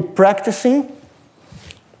cockpit practicing.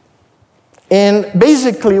 And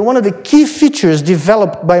basically, one of the key features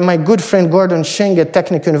developed by my good friend Gordon Scheng at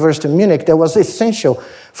Technical University of Munich that was essential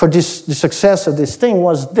for the success of this thing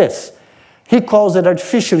was this. He calls it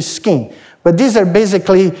artificial skin. But these are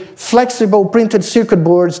basically flexible printed circuit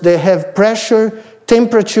boards that have pressure,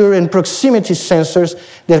 temperature, and proximity sensors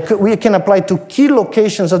that we can apply to key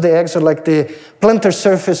locations of the exo, like the plantar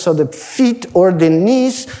surface of the feet or the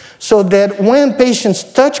knees, so that when patients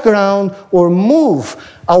touch ground or move,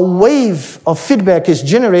 a wave of feedback is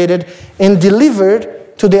generated and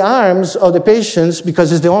delivered to the arms of the patients,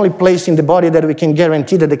 because it's the only place in the body that we can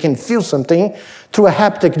guarantee that they can feel something, through a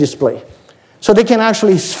haptic display. So they can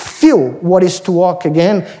actually feel what is to walk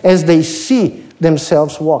again as they see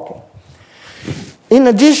themselves walking. In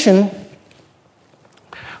addition,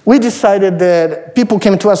 we decided that people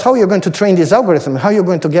came to us, how are you going to train this algorithm? How are you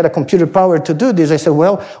going to get a computer power to do this? I said,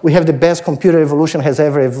 well, we have the best computer evolution has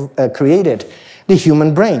ever created, the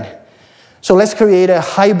human brain. So let's create a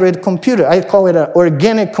hybrid computer. I call it an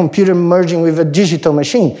organic computer merging with a digital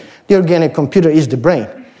machine. The organic computer is the brain.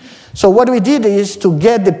 So what we did is to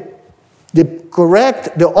get the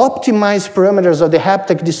optimized parameters of the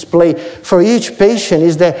haptic display for each patient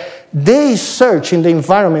is that they search in the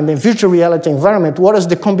environment, the virtual reality environment, what is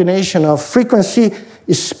the combination of frequency,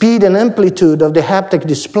 speed, and amplitude of the haptic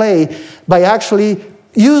display by actually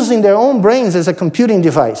using their own brains as a computing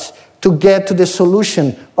device to get to the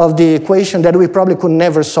solution of the equation that we probably could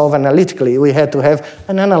never solve analytically. We had to have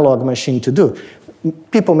an analog machine to do.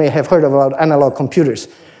 People may have heard about analog computers.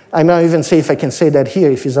 I'm not even sure if I can say that here,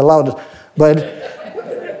 if it's allowed, but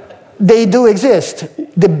they do exist.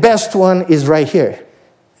 The best one is right here,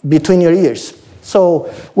 between your ears.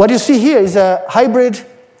 So what you see here is a hybrid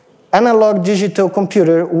analog digital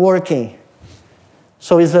computer working.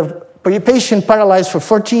 So it's a patient paralyzed for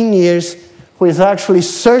 14 years who is actually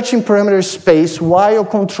searching perimeter space while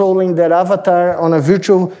controlling that avatar on a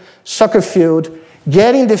virtual soccer field,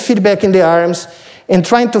 getting the feedback in the arms, and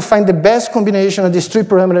trying to find the best combination of these 3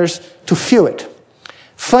 parameters to feel it.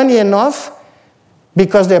 Funny enough,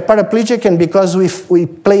 because they're paraplegic and because we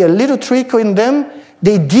play a little trick in them,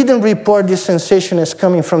 they didn't report this sensation as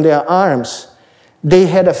coming from their arms. They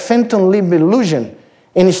had a phantom limb illusion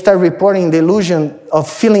and started reporting the illusion of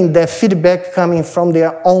feeling that feedback coming from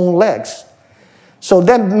their own legs. So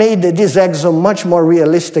that made this exo much more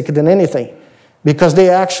realistic than anything, because they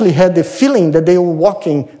actually had the feeling that they were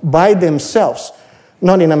walking by themselves,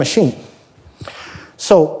 not in a machine.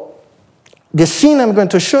 So the scene I'm going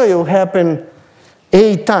to show you happened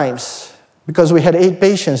 8 times, because we had 8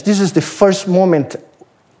 patients. This is the first moment,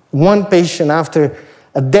 one patient after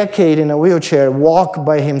a decade in a wheelchair, walk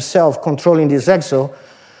by himself, controlling this exo,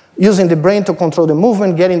 using the brain to control the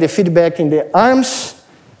movement, getting the feedback in the arms,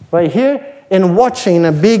 right here, and watching in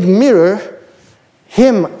a big mirror,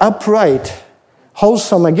 him upright,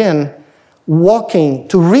 wholesome again, walking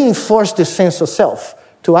to reinforce the sense of self,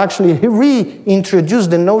 to actually reintroduce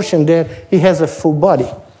the notion that he has a full body.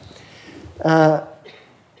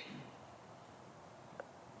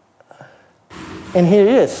 And here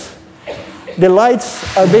it is. The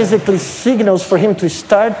lights are basically signals for him to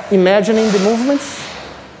start imagining the movements.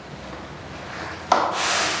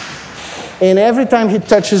 And every time he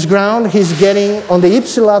touches ground, he's getting, on the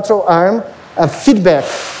ipsilateral arm, a feedback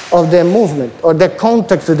of the movement or the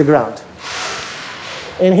contact to the ground.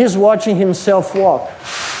 And he's watching himself walk.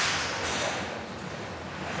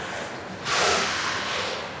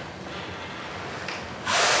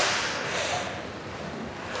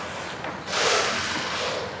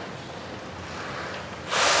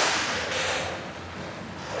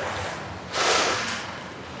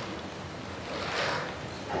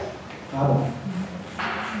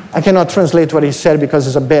 I cannot translate what he said because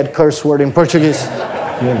it's a bad curse word in Portuguese.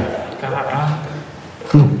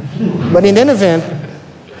 But in any event,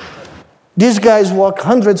 these guys walk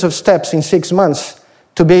hundreds of steps in 6 months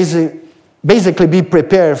to basically be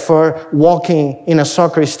prepared for walking in a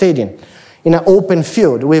soccer stadium, in an open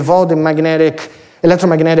field with all the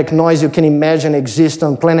electromagnetic noise you can imagine exists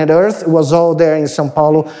on planet Earth. It was all there in São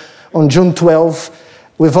Paulo on June 12th,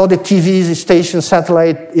 with all the TV stations,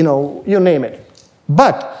 satellite, you name it.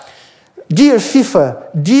 But dear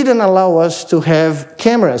FIFA didn't allow us to have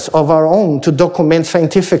cameras of our own to document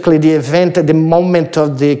scientifically the event at the moment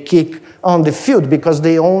of the kick on the field, because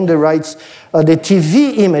they own the rights of the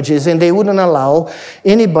TV images and they wouldn't allow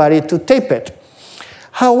anybody to tape it.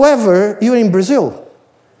 However, you're in Brazil.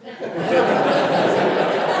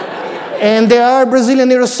 And there are Brazilian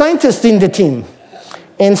neuroscientists in the team.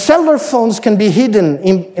 And cellular phones can be hidden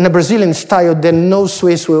in a Brazilian style that no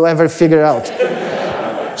Swiss will ever figure out.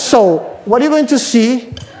 So what you're going to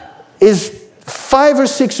see is 5 or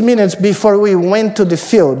 6 minutes before we went to the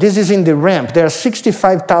field. This is in the ramp. There are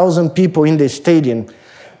 65,000 people in the stadium.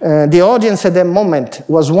 The audience at that moment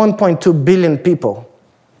was 1.2 billion people.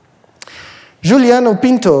 Juliano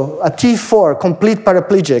Pinto, a T4, complete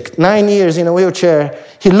paraplegic, 9 years in a wheelchair,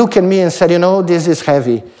 he looked at me and said, this is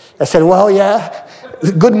heavy. I said, well, yeah,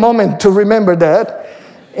 good moment to remember that.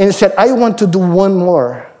 And he said, I want to do one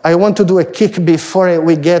more. I want to do a kick before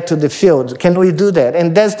we get to the field. Can we do that?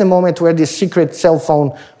 And that's the moment where the secret cell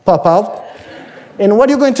phone pop out. And what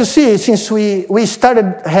you're going to see, since we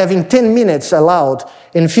started having 10 minutes allowed,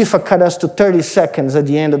 and FIFA cut us to 30 seconds at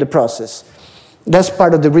the end of the process. That's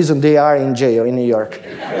part of the reason they are in jail in New York.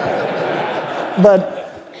 But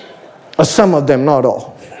some of them, not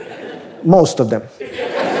all. Most of them.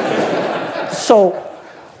 So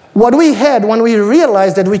what we had when we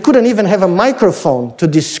realized that we couldn't even have a microphone to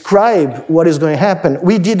describe what is going to happen,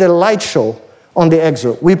 we did a light show on the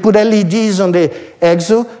exo. We put LEDs on the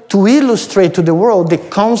exo to illustrate to the world the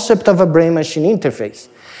concept of a brain-machine interface.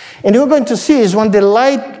 And you're going to see is when the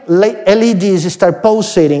light LEDs start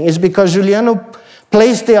pulsating, is because Juliano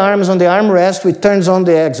placed the arms on the armrest, which turns on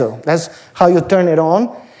the exo. That's how you turn it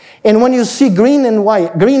on. And when you see green and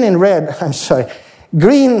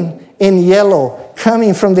yellow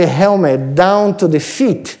coming from the helmet down to the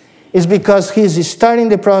feet, is because he's starting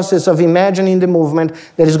the process of imagining the movement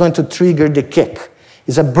that is going to trigger the kick.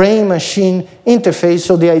 It's a brain-machine interface,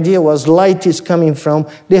 so the idea was light is coming from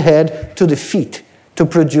the head to the feet to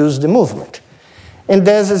produce the movement. And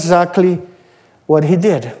that's exactly what he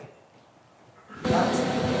did.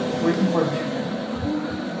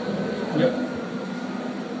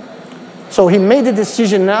 So he made the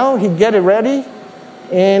decision now, he get it ready,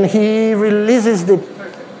 and he releases the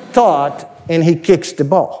thought, and he kicks the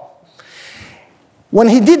ball. When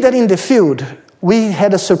he did that in the field, we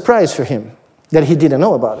had a surprise for him that he didn't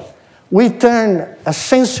know about it. We turned a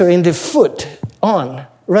sensor in the foot on,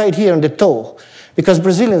 right here on the toe, because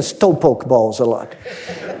Brazilians toe poke balls a lot.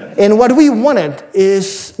 And what we wanted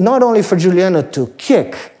is not only for Juliano to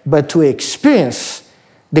kick, but to experience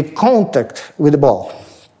the contact with the ball.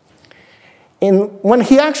 And when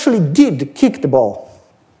he actually did kick the ball,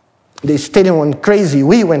 the stadium went crazy,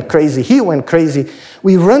 we went crazy, he went crazy.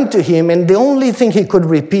 We ran to him, and the only thing he could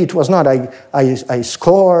repeat was not, I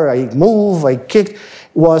score, I move, I kicked,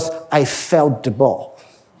 was, I felt the ball.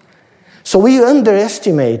 So we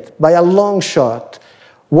underestimate, by a long shot,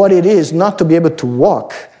 what it is not to be able to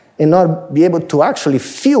walk and not be able to actually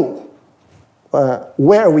feel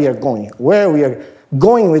where we are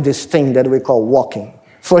going with this thing that we call walking.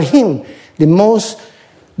 For him, the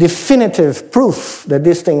definitive proof that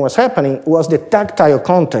this thing was happening was the tactile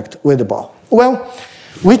contact with the ball. Well,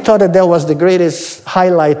 we thought that was the greatest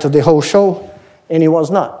highlight of the whole show, and it was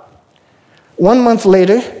not. 1 month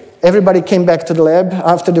later, everybody came back to the lab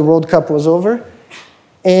after the World Cup was over,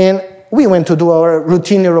 and we went to do our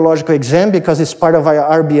routine neurological exam because it's part of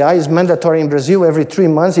our RBI. It's mandatory in Brazil every 3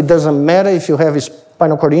 months. It doesn't matter if you have a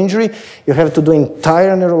spinal cord injury. You have to do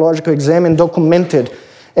entire neurological exam and documented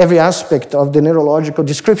every aspect of the neurological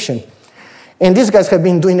description. And these guys have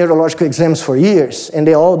been doing neurological exams for years, and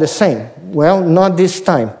they're all the same. Well, not this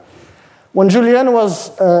time. When Juliano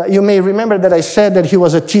was, you may remember that I said that he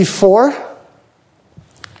was a T4,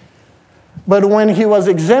 but when he was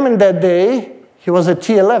examined that day, he was a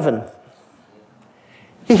T11.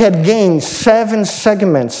 He had gained 7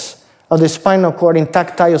 segments of the spinal cord in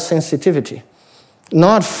tactile sensitivity.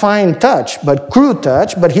 Not fine touch, but crude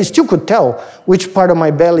touch, but he still could tell which part of my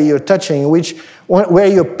belly you're touching, where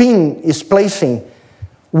your pin is placing.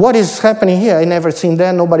 What is happening here? I never seen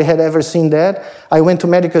that. Nobody had ever seen that. I went to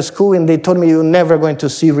medical school and they told me you're never going to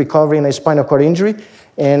see recovery in a spinal cord injury.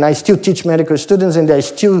 And I still teach medical students and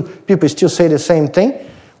people still say the same thing.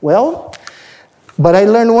 Well, but I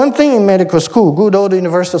learned one thing in medical school, good old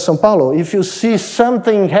University of São Paulo. If you see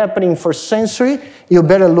something happening for sensory, you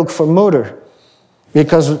better look for motor.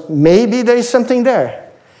 Because maybe there is something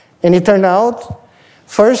there. And it turned out,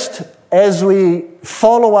 first, as we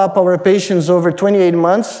follow up our patients over 28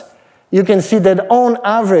 months, you can see that on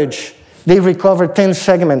average, they recover 10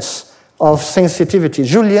 segments of sensitivity.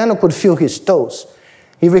 Juliano could feel his toes.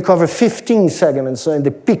 He recovered 15 segments in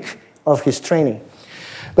the peak of his training.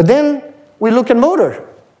 But then we look at motor.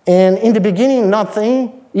 And in the beginning,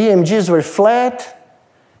 nothing. EMGs were flat.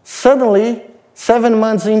 Suddenly, 7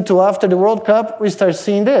 months after the World Cup, we start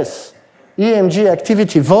seeing this. EMG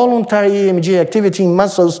activity, voluntary EMG activity in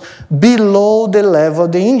muscles below the level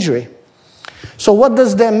of the injury. So what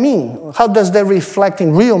does that mean? How does that reflect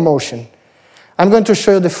in real motion? I'm going to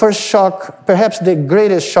show you the first shock, perhaps the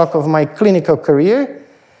greatest shock of my clinical career.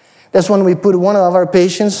 That's when we put one of our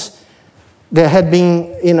patients that had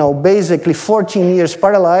been, basically 14 years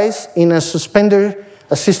paralyzed in a suspender,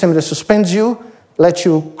 a system that suspends you, lets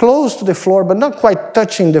you close to the floor, but not quite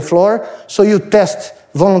touching the floor, so you test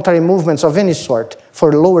voluntary movements of any sort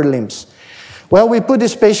for lower limbs. Well, we put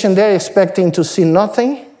this patient there expecting to see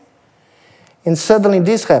nothing, and suddenly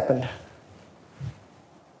this happened.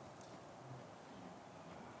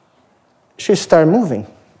 She started moving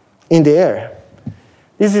in the air.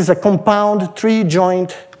 This is a compound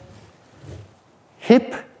 3-joint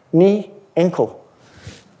hip, knee, ankle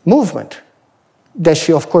movement that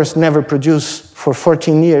she, of course, never produced for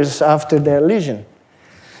 14 years after their lesion.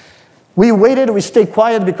 We waited, we stayed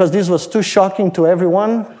quiet because this was too shocking to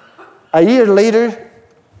everyone. A year later,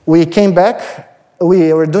 we came back.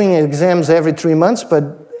 We were doing exams every 3 months, but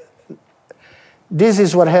this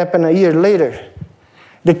is what happened a year later.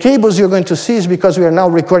 The cables you're going to see is because we are now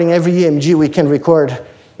recording every EMG we can record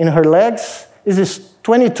in her legs. This is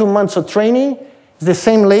 22 months of training. It's the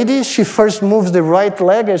same lady. She first moves the right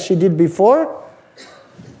leg as she did before,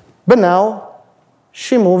 but now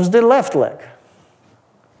she moves the left leg.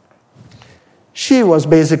 She was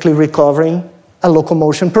basically recovering a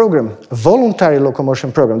locomotion program, a voluntary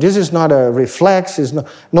locomotion program. This is not a reflex.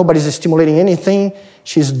 Nobody's stimulating anything.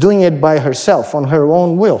 She's doing it by herself, on her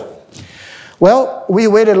own will. Well, we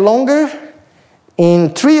waited longer.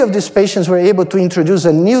 In 3 of these patients, we were able to introduce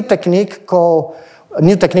a new technique for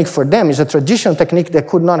them. It's a traditional technique that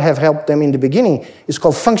could not have helped them in the beginning. It's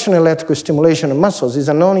called functional electrical stimulation of muscles. It's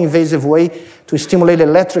a non-invasive way to stimulate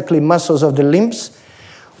electrically muscles of the limbs.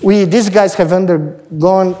 These guys have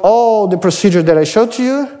undergone all the procedure that I showed to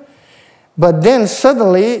you, but then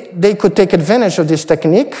suddenly they could take advantage of this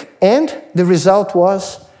technique, and the result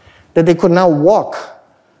was that they could now walk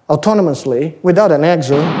autonomously without an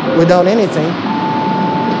axle, without anything.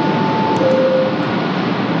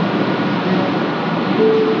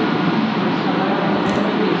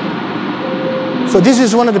 So this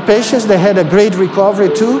is one of the patients that had a great recovery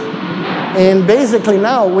too, and basically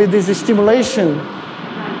now with this stimulation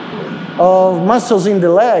of muscles in the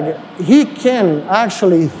leg, he can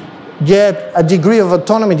actually get a degree of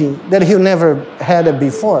autonomy that he never had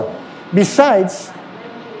before. Besides,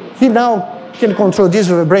 he now can control this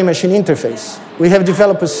with a brain-machine interface. We have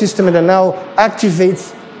developed a system that now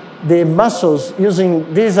activates the muscles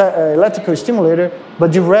using this electrical stimulator,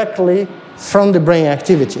 but directly from the brain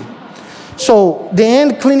activity. So the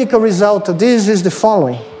end clinical result of this is the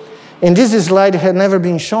following. And this slide had never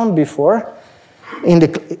been shown before in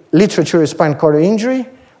the literature of spinal cord injury.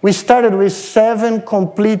 We started with 7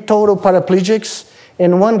 complete total paraplegics,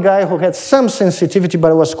 and one guy who had some sensitivity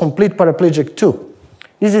but was complete paraplegic too.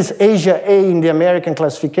 This is Asia A in the American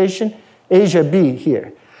classification, Asia B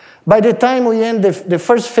here. By the time we end the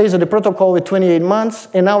first phase of the protocol with 28 months,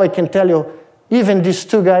 and now I can tell you, even these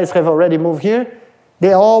two guys have already moved here,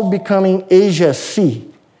 they are all becoming Asia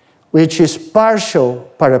C, which is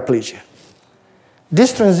partial paraplegia.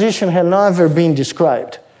 This transition had never been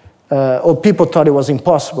described, or people thought it was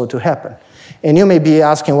impossible to happen. And you may be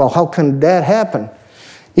asking, well, how can that happen?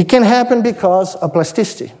 It can happen because of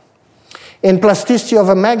plasticity. And plasticity of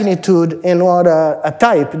a magnitude and what a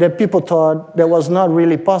type that people thought that was not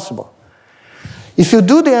really possible. If you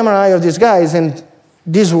do the MRI of these guys, and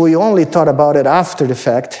this we only thought about it after the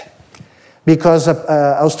fact, because an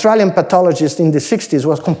Australian pathologist in the 60s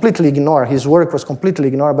was completely ignored. His work was completely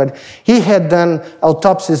ignored, but he had done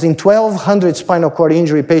autopsies in 1,200 spinal cord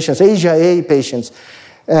injury patients, Asia A patients,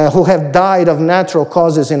 who have died of natural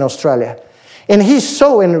causes in Australia. And he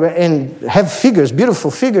saw and have figures, beautiful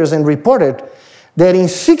figures, and reported that in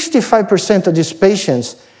 65% of these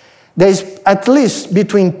patients, there is at least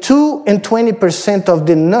between 2 and 20% of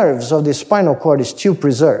the nerves of the spinal cord is still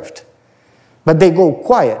preserved. But they go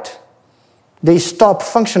quiet. They stop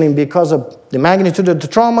functioning because of the magnitude of the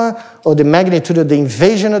trauma or the magnitude of the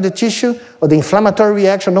invasion of the tissue or the inflammatory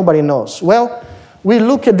reaction, nobody knows. Well, we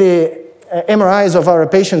look at the MRIs of our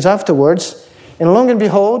patients afterwards, and lo and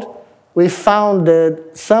behold, we found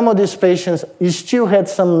that some of these patients still had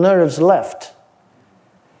some nerves left.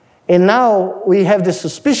 And now we have the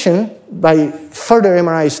suspicion, by further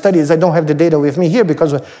MRI studies, I don't have the data with me here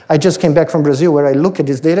because I just came back from Brazil where I look at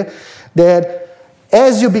this data, that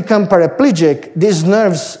as you become paraplegic, these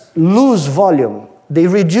nerves lose volume. They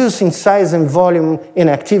reduce in size and volume in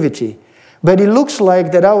activity. But it looks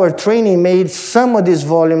like that our training made some of this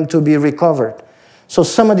volume to be recovered. So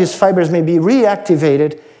some of these fibers may be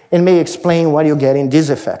reactivated and may explain why you get in this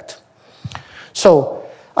effect. So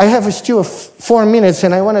I have still 4 minutes,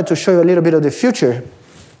 and I wanted to show you a little bit of the future.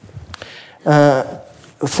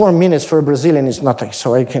 4 minutes for a Brazilian is nothing,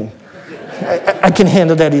 so I can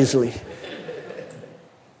handle that easily.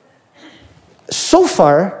 So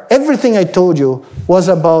far, everything I told you was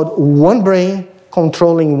about one brain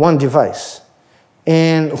controlling one device.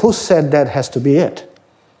 And who said that has to be it?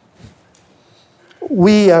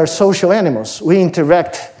 We are social animals. We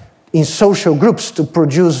interact in social groups to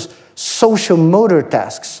produce social motor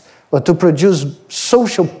tasks or to produce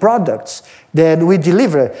social products that we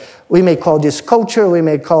deliver. We may call this culture, we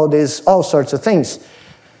may call this all sorts of things.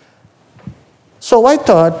 So I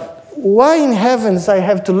thought, why in heavens I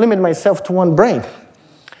have to limit myself to one brain?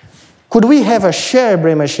 Could we have a shared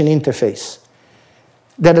brain-machine interface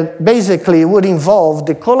that basically would involve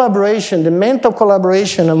the collaboration, the mental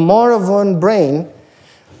collaboration of more of one brain,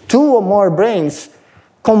 2 or more brains,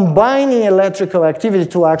 combining electrical activity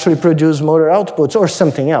to actually produce motor outputs or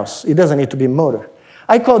something else. It doesn't need to be motor.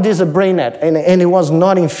 I call this a brain net, and it was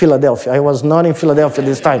not in Philadelphia. I was not in Philadelphia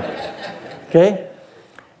this time. Okay?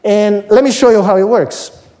 And let me show you how it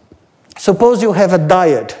works. Suppose you have a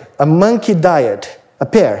dyad, a monkey dyad, a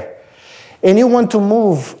pair, and you want to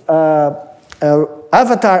move an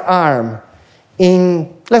avatar arm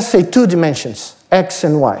in, let's say, 2 dimensions, X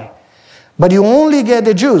and Y. But you only get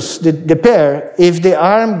the juice, the pair, if the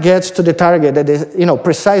arm gets to the target that is,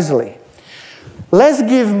 precisely. Let's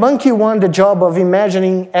give monkey 1 the job of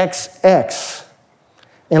imagining XX.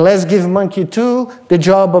 And let's give monkey 2 the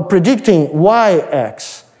job of predicting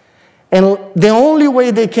YX. And the only way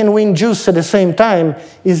they can win juice at the same time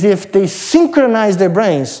is if they synchronize their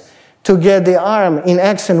brains to get the arm in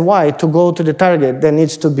X and Y to go to the target that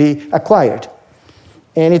needs to be acquired.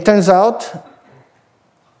 And it turns out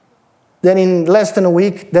that in less than a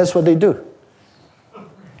week, that's what they do.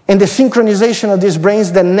 And the synchronization of these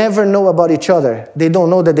brains that never know about each other, they don't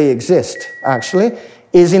know that they exist, actually,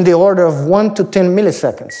 is in the order of 1 to 10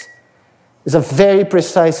 milliseconds. It's a very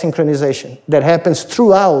precise synchronization that happens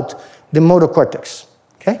throughout the motor cortex,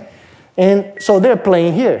 okay? And so they're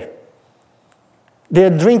playing here.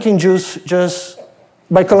 They're drinking juice just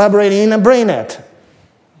by collaborating in a brain net.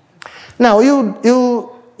 Now,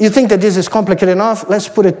 you think that this is complicated enough? Let's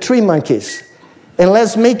put it 3 monkeys. And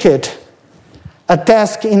let's make it a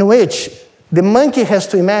task in which the monkey has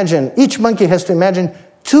to imagine, each monkey has to imagine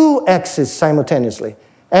 2 X's simultaneously.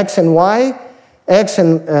 X and Y, X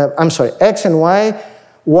and Y,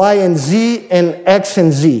 Y and Z, and X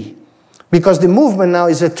and Z. Because the movement now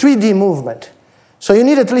is a 3D movement. So you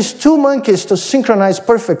need at least 2 monkeys to synchronize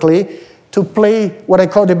perfectly to play what I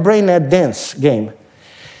call the brain net dance game.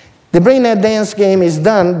 The brain net dance game is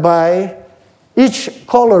done by each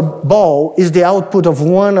color ball is the output of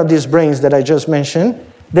one of these brains that I just mentioned,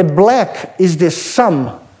 The black is the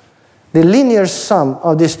sum, the linear sum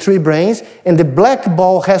of these three brains, and the black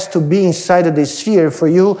ball has to be inside of the sphere for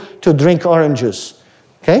you to drink orange juice.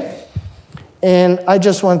 Okay? And I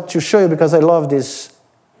just want to show you because I love this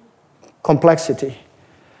complexity.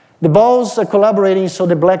 The balls are collaborating so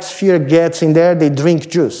the black sphere gets in there, they drink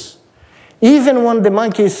juice. Even when the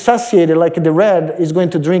monkey is satiated, like the red is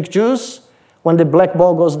going to drink juice, when the black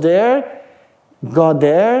ball goes there,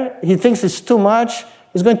 he thinks it's too much,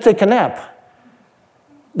 he's going to take a nap.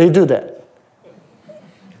 They do that.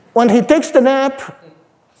 When he takes the nap,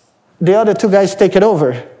 the other two guys take it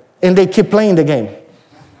over, and they keep playing the game.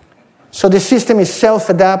 So the system is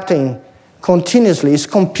self-adapting continuously, it's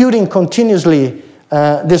computing continuously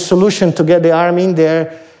the solution to get the arm in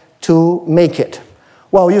there to make it.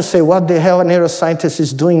 Well, you say, what the hell a neuroscientist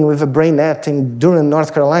is doing with a brain net in Durham,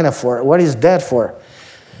 North Carolina for? What is that for?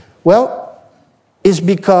 Well, it's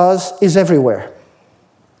because it's everywhere.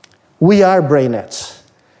 We are brain nets.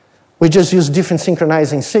 We just use different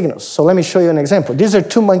synchronizing signals. So let me show you an example. These are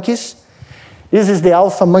two monkeys. This is the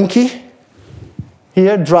alpha monkey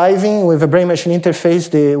here driving with a brain-machine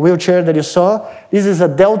interface, the wheelchair that you saw. This is a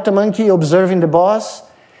delta monkey observing the boss.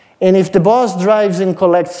 And if the boss drives and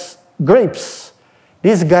collects grapes,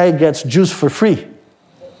 this guy gets juice for free.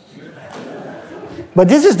 But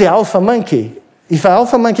this is the alpha monkey. If an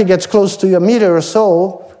alpha monkey gets close to a meter or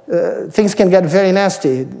so, things can get very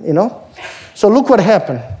nasty, you know? So look what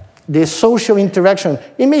happened. The social interaction.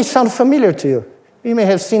 It may sound familiar to you. You may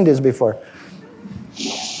have seen this before.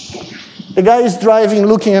 The guy is driving,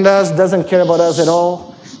 looking at us, doesn't care about us at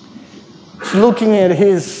all. He's looking at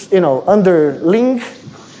his, underling.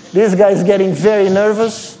 This guy is getting very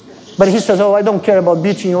nervous. But he says, oh, I don't care about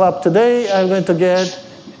beating you up today. I'm going to get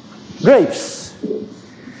grapes.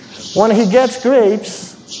 When he gets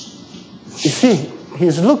grapes, you see,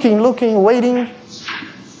 he's looking, waiting.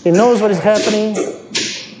 He knows what is happening.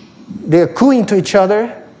 They're cooing to each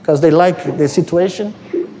other because they like the situation.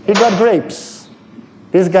 He got grapes.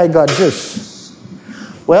 This guy got juice.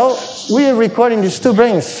 Well, we are recording these two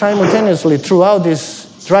brains simultaneously throughout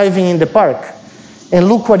this driving in the park. And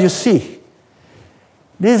look what you see.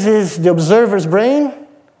 This is the observer's brain.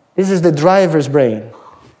 This is the driver's brain.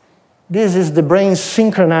 This is the brain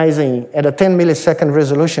synchronizing at a 10 millisecond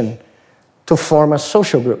resolution to form a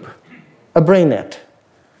social group, a brain net.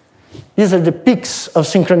 These are the peaks of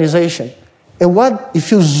synchronization. And what,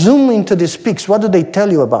 if you zoom into these peaks, what do they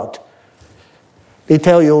tell you about? They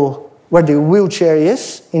tell you where the wheelchair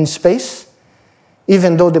is in space.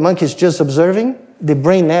 Even though the monkey is just observing, the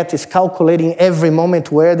brain net is calculating every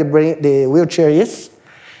moment where the wheelchair is.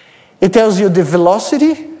 It tells you the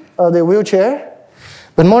velocity of the wheelchair.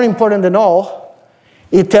 But more important than all,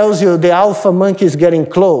 it tells you the alpha monkey is getting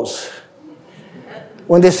close.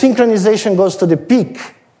 When the synchronization goes to the peak,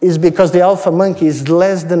 is because the alpha monkey is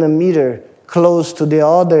less than a meter close to the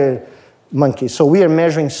other monkey. So we are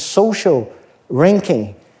measuring social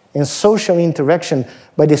ranking and social interaction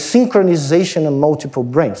by the synchronization of multiple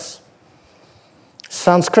brains.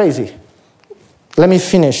 Sounds crazy. Let me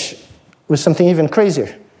finish with something even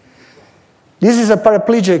crazier. This is a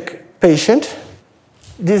paraplegic patient.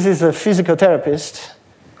 This is a physical therapist.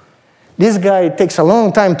 This guy takes a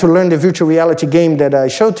long time to learn the virtual reality game that I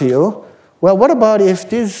showed to you. Well, what about if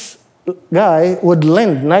this guy would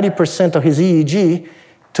lend 90% of his EEG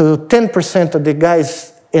to 10% of the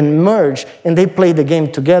guys and merge, and they play the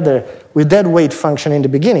game together with that weight function in the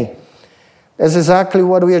beginning? That's exactly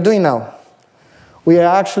what we are doing now. We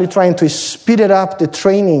are actually trying to speed it up the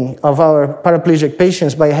training of our paraplegic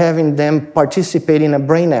patients by having them participate in a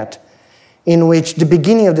brain net in which the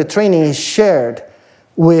beginning of the training is shared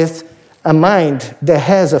with a mind that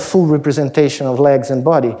has a full representation of legs and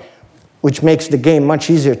body, which makes the game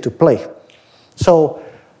much easier to play. So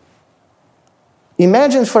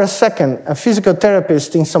imagine for a second a physical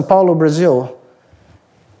therapist in São Paulo, Brazil,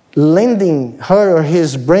 lending her or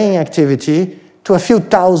his brain activity to a few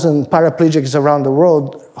thousand paraplegics around the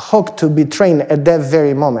world, hooked to be trained at that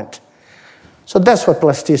very moment. So that's what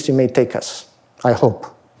plasticity may take us, I hope,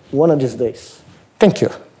 one of these days. Thank you.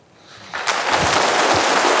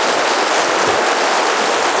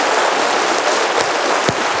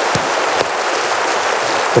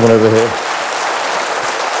 Come on over here.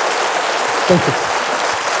 Thank you.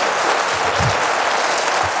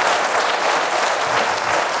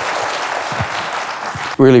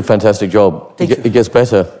 Really fantastic job. It gets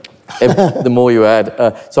better the more you add.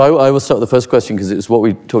 So I will start with the first question because it's what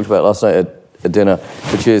we talked about last night at dinner,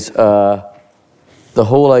 which is the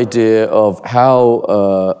whole idea of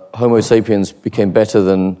how Homo sapiens became better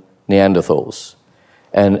than Neanderthals,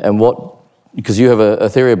 and what because you have a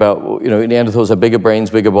theory about, Neanderthals have bigger brains,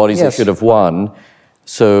 bigger bodies, Yes. They should have won.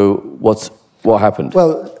 So what happened?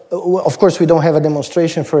 Well, of course, we don't have a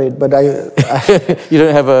demonstration for it, but You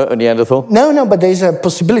don't have a Neanderthal? No, but there is a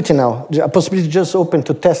possibility now. A possibility just open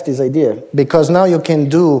to test this idea, because now you can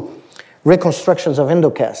do reconstructions of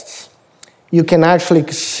endocasts. You can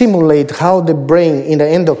actually simulate how the brain in the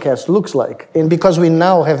endocast looks like. And because we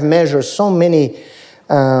now have measured so many,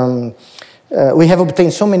 we have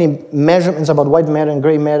obtained so many measurements about white matter and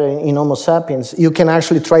gray matter in Homo sapiens, you can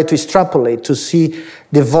actually try to extrapolate to see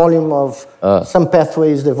the volume of some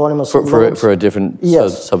pathways, the volume of some for a different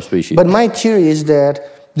subspecies. But my theory is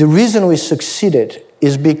that the reason we succeeded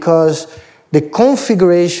is because the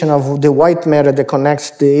configuration of the white matter that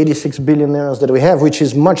connects the 86 billion neurons that we have, which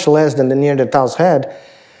is much less than the Neanderthals had,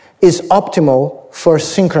 is optimal for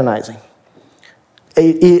synchronizing.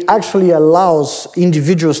 It actually allows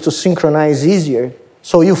individuals to synchronize easier,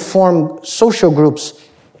 so you form social groups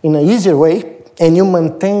in an easier way, and you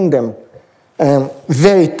maintain them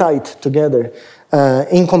very tight together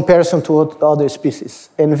in comparison to other species.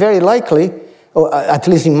 And very likely, or at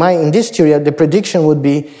least in this theory, the prediction would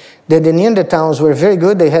be that the Neanderthals were very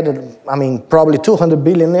good. They had, probably 200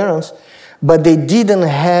 billion neurons, but they didn't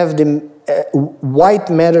have the white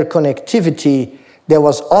matter connectivity that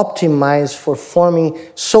was optimized for forming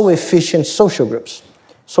so efficient social groups.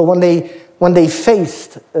 So when they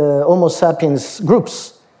faced Homo sapiens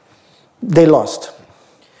groups, they lost.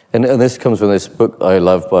 And this comes from this book I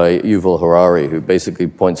love by Yuval Harari, who basically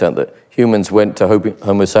points out that humans went to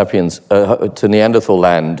Homo sapiens, to Neanderthal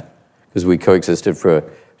land, because we coexisted for a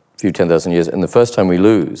few 10,000 years, and the first time we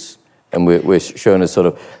lose, and we're shown as sort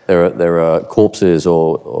of, there are corpses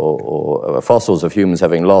or fossils of humans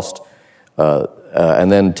having lost,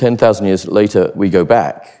 and then 10,000 years later we go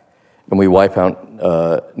back, and we wipe out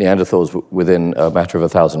Neanderthals within a matter of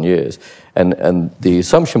 1,000 years. And the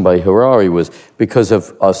assumption by Harari was because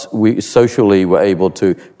of us, we socially were able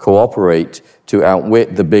to cooperate to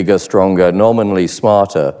outwit the bigger, stronger, nominally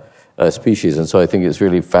smarter species. And so I think it's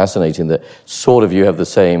really fascinating that sort of you have the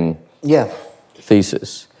same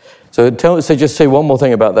thesis. So just say one more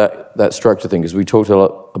thing about that structure thing, because we talked a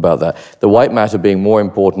lot about that. The white matter being more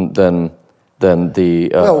important than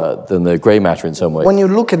the gray matter in some way. When you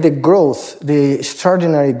look at the growth, the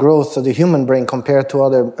extraordinary growth of the human brain compared to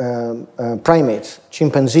other primates,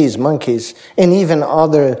 chimpanzees, monkeys, and even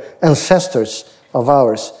other ancestors of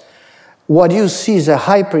ours, what you see is a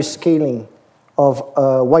hyperscaling of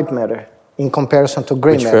white matter in comparison to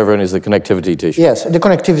gray matter. Which for everyone is the connectivity tissue. Yes, the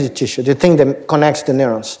connectivity tissue, the thing that connects the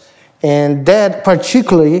neurons. And that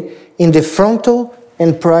particularly in the frontal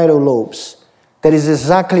and parietal lobes. That is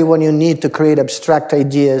exactly what you need to create abstract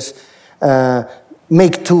ideas,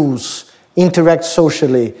 make tools, interact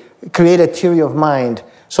socially, create a theory of mind.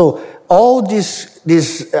 So all these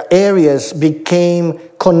areas became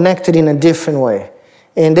connected in a different way.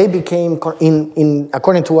 And they became,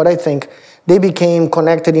 according to what I think, they became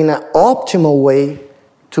connected in an optimal way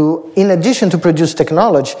to, in addition to produce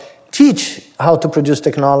technology, teach how to produce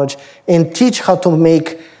technology and teach how to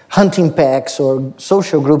make hunting packs or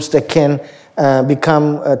social groups that can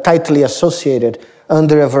become tightly associated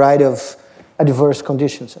under a variety of adverse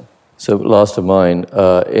conditions. So last of mine,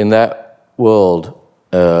 in that world,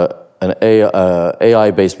 an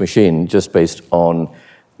AI-based machine just based on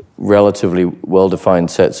relatively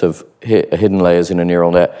well-defined sets of hidden layers in a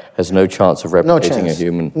neural net has no chance of replicating a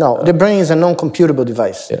human. No, the brain is a non-computable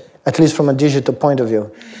device, at least from a digital point of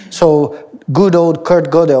view. So good old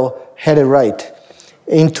Kurt Gödel had it right.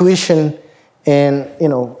 Intuition and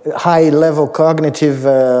high-level cognitive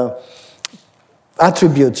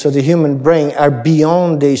attributes of the human brain are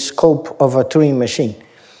beyond the scope of a Turing machine.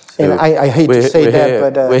 So and I hate to say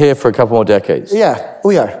that, but... we're here for a couple more decades. Yeah,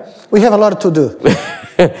 we are. We have a lot to do.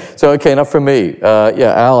 So, okay, enough from me.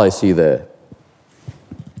 Al, I see there.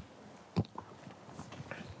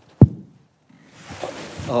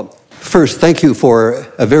 First, thank you for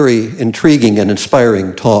a very intriguing and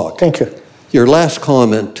inspiring talk. Thank you. Your last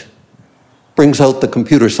comment brings out the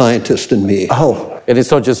computer scientist in me. Oh. And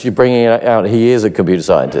it's not just you bringing it out, he is a computer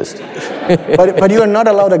scientist. but you are not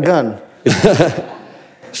allowed a gun.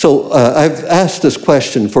 So I've asked this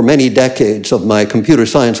question for many decades of my computer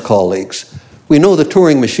science colleagues. We know the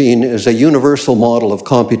Turing machine is a universal model of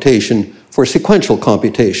computation for sequential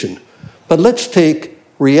computation. But let's take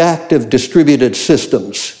reactive distributed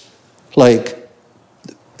systems, like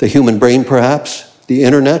the human brain perhaps, the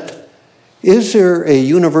internet. Is there a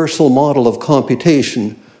universal model of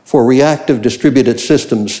computation for reactive distributed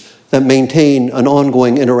systems that maintain an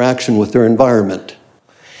ongoing interaction with their environment?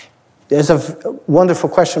 There's a wonderful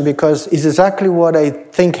question because it's exactly what I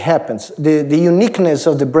think happens. The uniqueness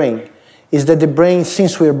of the brain is that the brain,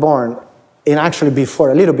 since we're born, and actually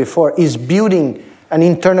before, a little before, is building an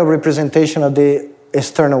internal representation of the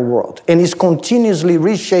external world and is continuously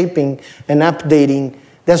reshaping and updating.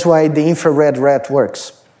 That's why the infrared rat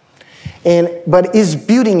works. But is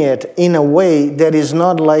building it in a way that is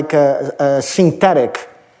not like a synthetic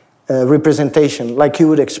representation like you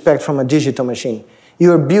would expect from a digital machine.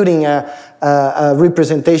 You are building a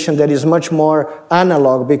representation that is much more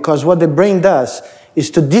analog because what the brain does is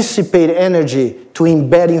to dissipate energy to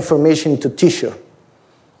embed information into tissue.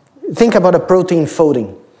 Think about a protein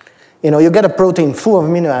folding. You get a protein full of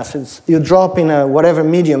amino acids, you drop in a whatever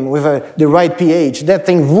medium with the right pH, that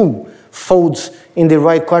thing, boom, folds in the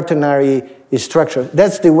right quaternary structure.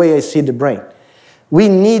 That's the way I see the brain. We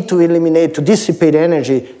need to eliminate, to dissipate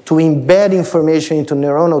energy, to embed information into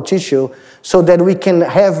neuronal tissue so that we can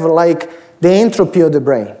have like the entropy of the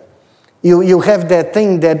brain. You have that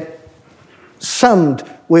thing that summed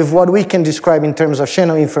with what we can describe in terms of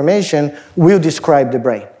Shannon information will describe the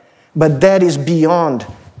brain. But that is beyond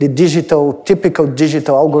the typical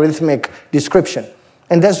digital algorithmic description.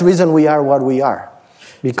 And that's the reason we are what we are.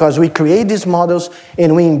 Because we create these models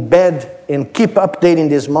and we embed and keep updating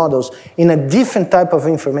these models in a different type of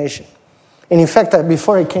information. And in fact,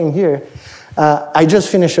 before I came here, I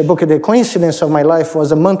just finished a book. The coincidence of my life was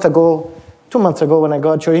 2 months ago when I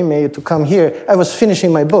got your email to come here, I was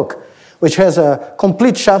finishing my book, which has a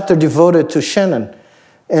complete chapter devoted to Shannon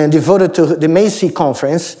and devoted to the Macy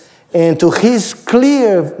conference and to his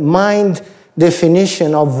clear mind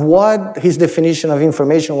definition of what his definition of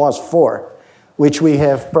information was for, which we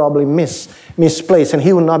have probably misplaced. And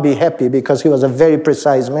he will not be happy because he was a very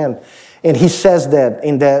precise man. And he says that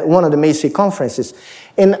in one of the Macy conferences.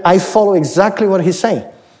 And I follow exactly what he's saying,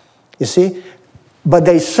 you see? But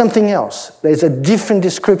there is something else. There is a different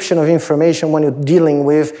description of information when you're dealing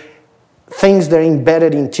with things that are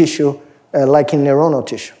embedded in tissue, like in neuronal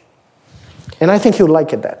tissue. And I think you'll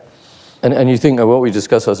like it that. And you think what we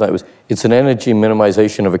discussed last night was it's an energy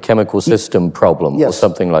minimization of a chemical system problem, yes, or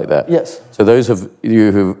something like that. Yes. So those of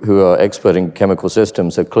you who are expert in chemical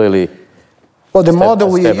systems are clearly... Well, the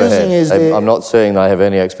model we are using is... I'm not saying I have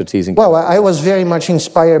any expertise in... Well, I was very much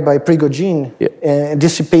inspired by Prigogine,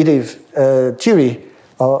 dissipative theory,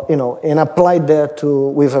 and applied that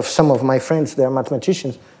with some of my friends, they are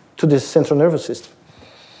mathematicians, to the central nervous system.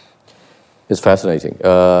 It's fascinating.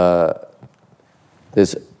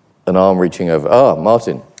 There's an arm reaching over.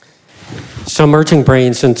 Martin. So merging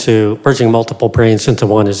multiple brains into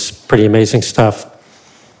one is pretty amazing stuff.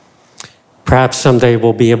 Perhaps someday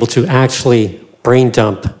we'll be able to actually brain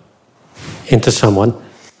dump into someone.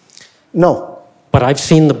 No. But I've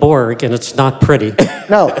seen the Borg, and it's not pretty.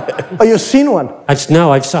 No. Oh, you've seen one?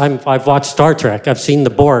 I've watched Star Trek. I've seen the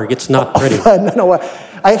Borg. It's not pretty. No.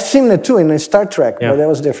 I've seen it too in Star Trek, but that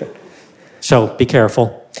was different. So be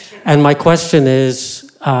careful. And my question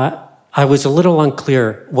is, I was a little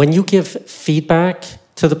unclear. When you give feedback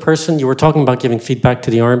to the person, you were talking about giving feedback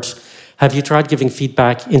to the arms. Have you tried giving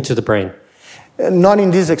feedback into the brain? Not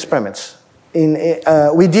in these experiments.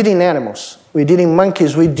 We did in animals. We did in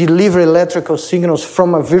monkeys. We deliver electrical signals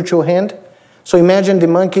from a virtual hand. So imagine the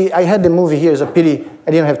monkey. I had the movie here. It's a pity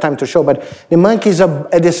I didn't have time to show. But the monkey is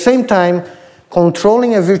at the same time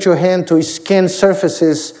controlling a virtual hand to scan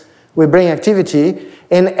surfaces with brain activity.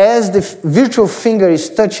 And as the virtual finger is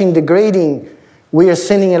touching the grating, we are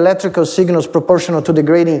sending electrical signals proportional to the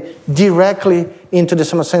grating directly into the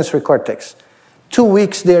somatosensory cortex. 2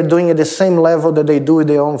 weeks, they are doing at the same level that they do with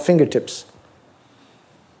their own fingertips.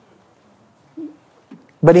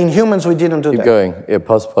 But in humans, we didn't do that. Keep going. Yeah,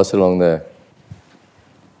 pass along there.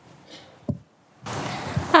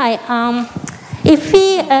 Hi. If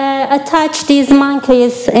we attach these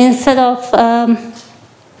monkeys instead of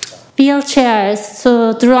wheelchairs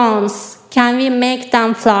to drones, can we make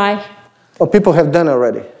them fly? Oh, people have done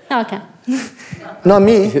already. Okay. Not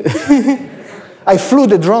me. I flew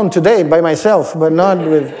the drone today by myself, but not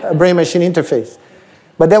with a brain-machine interface.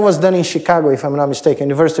 But that was done in Chicago, if I'm not mistaken,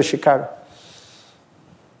 University of Chicago.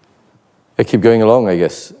 I keep going along, I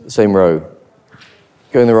guess. Same row.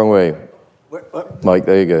 Going the wrong way. Mike,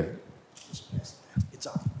 there you go. It's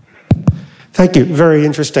on. Thank you. Very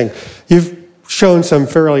interesting. You've shown some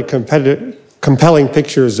fairly compelling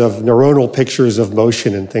pictures of neuronal pictures of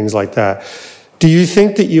motion and things like that. Do you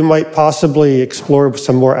think that you might possibly explore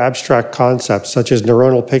some more abstract concepts, such as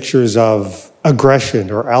neuronal pictures of aggression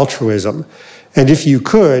or altruism? And if you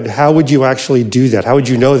could, how would you actually do that? How would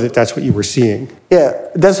you know that that's what you were seeing? Yeah,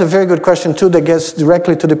 that's a very good question, too, that gets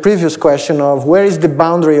directly to the previous question of where is the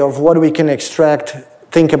boundary of what we can extract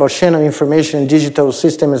think about Shannon information, digital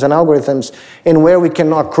systems and algorithms, and where we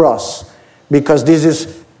cannot cross. Because this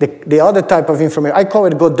is the other type of information. I call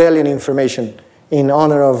it Gödelian information in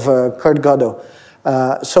honor of Kurt Gödel.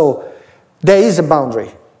 So there is a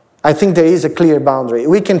boundary. I think there is a clear boundary.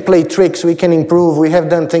 We can play tricks, we can improve, we have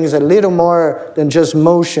done things a little more than just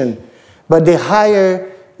motion. But the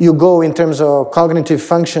higher you go in terms of cognitive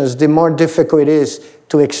functions, the more difficult it is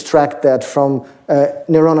to extract that from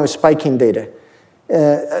neuronal spiking data.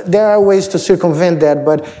 There are ways to circumvent that,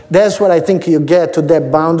 but that's what I think you get to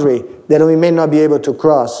that boundary that we may not be able to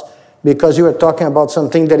cross, because you are talking about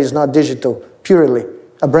something that is not digital, purely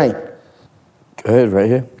a brain. Go ahead, right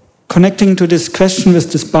here. Connecting to this question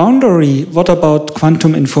with this boundary, what about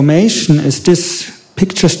quantum information? Is this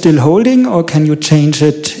picture still holding, or can you change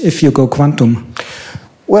it if you go quantum?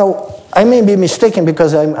 Well, I may be mistaken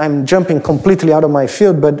because I'm jumping completely out of my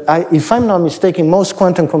field, but if I'm not mistaken, most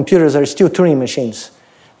quantum computers are still Turing machines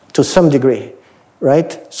to some degree,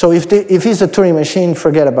 right? So if it's a Turing machine,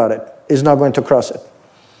 forget about it. It's not going to cross it.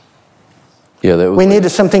 Yeah, we need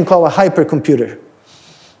something called a hypercomputer.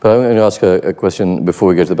 But I'm going to ask a question before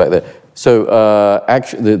we go to the back there. So,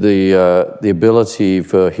 actually, the ability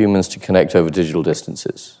for humans to connect over digital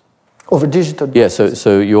distances. Over digital distances? Yeah,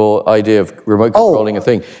 so your idea of remote controlling a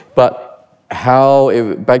thing. But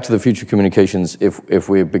how, back to the future communications, if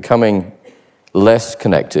we're becoming less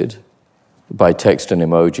connected by text and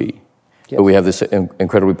emoji, but we have this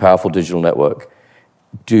incredibly powerful digital network,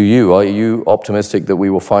 are you optimistic that we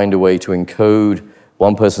will find a way to encode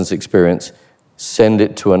one person's experience, send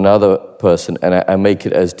it to another person, and make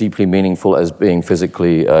it as deeply meaningful as being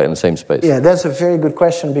physically in the same space? Yeah, that's a very good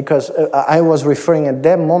question, because I was referring at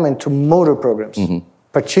that moment to motor programs,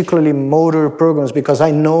 particularly motor programs, because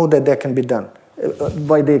I know that can be done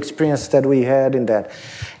by the experience that we had in that.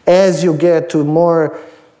 As you get to more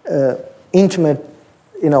intimate,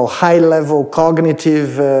 high-level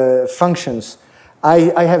cognitive functions,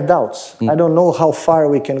 I have doubts. I don't know how far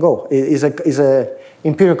we can go. It's a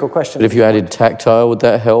empirical question. But if you added tactile, would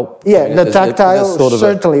that help? Yeah, the tactile,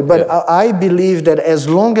 certainly. But I believe that as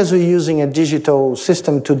long as we're using a digital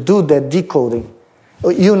system to do that decoding,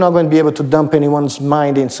 you're not going to be able to dump anyone's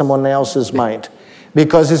mind in someone else's mind,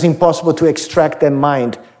 because it's impossible to extract their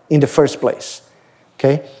mind in the first place.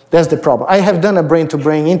 Okay? That's the problem. I have done a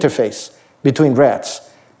brain-to-brain interface between rats,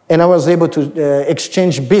 and I was able to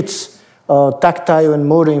exchange bits of tactile and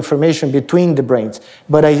motor information between the brains,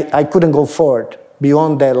 but I couldn't go forward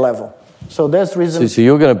beyond that level. So that's the reason. So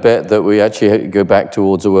you're going to bet that we actually go back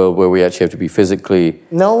towards a world where we actually have to be physically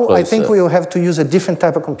No, closer. I think we will have to use a different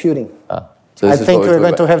type of computing. So I think we're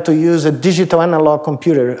going to have to use a digital analog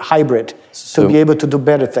computer hybrid to be able to do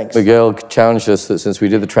better things. Miguel challenged us that since we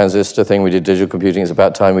did the transistor thing, we did digital computing, it's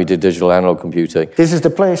about time we did digital analog computing. This is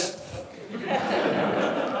the place.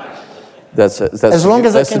 That's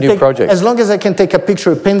the new project. As long as I can take a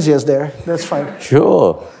picture of Penzias there, that's fine.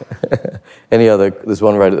 Sure. Any other? There's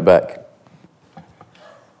one right at the back.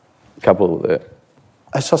 A couple there.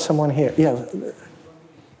 I saw someone here. Yeah.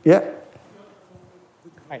 Yeah.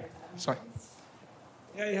 Hi. Sorry.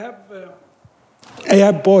 I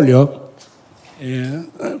have polio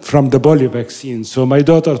from the polio vaccine. So my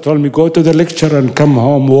daughter told me, go to the lecture and come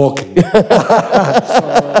home walking.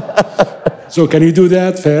 So can you do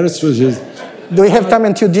that first? Do we have time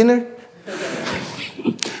until dinner?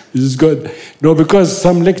 This is good. No, because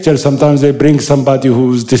some lectures, sometimes they bring somebody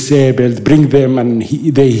who's disabled, bring them and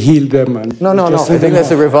they heal them. And no. I think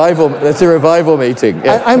that's a revival. That's a revival meeting.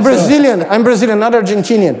 Yeah. I'm Brazilian. I'm Brazilian, not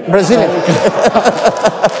Argentinian. Brazilian.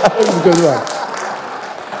 That's a good one.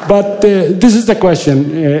 But this is the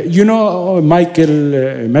question.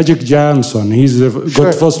 Michael Magic Johnson, he's a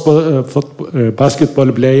good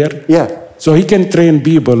basketball player. Yeah. So he can train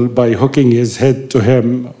people by hooking his head to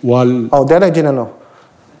him while... Oh, that I didn't know.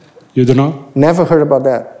 You don't know? Never heard about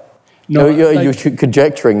that. No, you're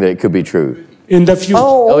conjecturing that it could be true. In the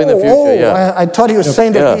future. In the future, yeah. I thought he was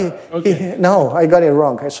saying that No, I got it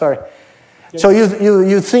wrong. I'm sorry. Yeah. So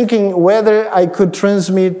you're thinking whether I could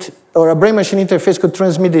transmit, or a brain-machine interface could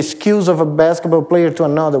transmit the skills of a basketball player to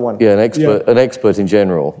another one. Yeah, an expert in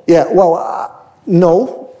general. Yeah, well,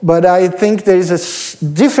 no. But I think there is a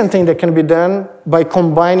different thing that can be done by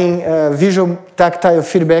combining visual tactile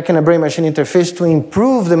feedback and a brain-machine interface to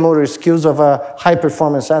improve the motor skills of a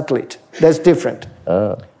high-performance athlete. That's different.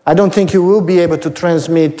 I don't think you will be able to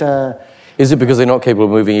transmit... Is it because they're not capable of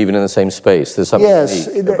moving even in the same space? There's something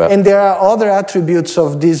unique about... and there are other attributes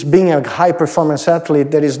of this being a high-performance athlete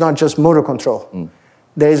that is not just motor control.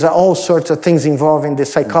 There is all sorts of things involving the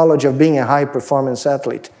psychology of being a high-performance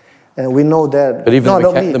athlete. And we know that. But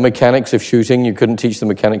even the mechanics of shooting, you couldn't teach the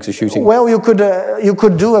mechanics of shooting? Well, you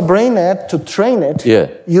could do a brain net to train it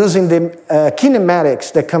using the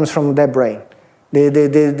kinematics that comes from that brain.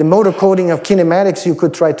 The motor coding of kinematics, you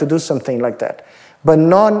could try to do something like that. But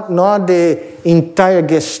not the entire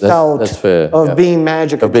gestalt of being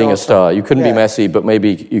magic. Of being a star. You couldn't be Messi, but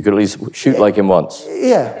maybe you could at least shoot like him once.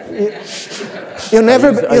 Yeah. You'll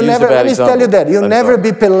never, let me tell you that. You'll never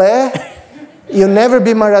be Pelé. You'll never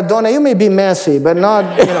be Maradona. You may be Messi, but not,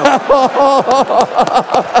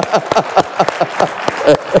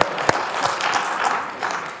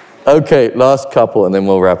 Okay, last couple, and then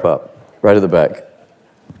we'll wrap up. Right at the back.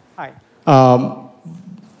 Hi.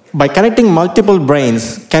 By connecting multiple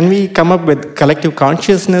brains, can we come up with collective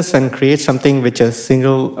consciousness and create something which a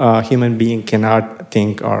single human being cannot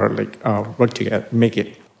think or work together, make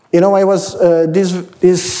it? I was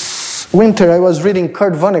this winter I was reading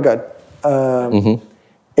Kurt Vonnegut,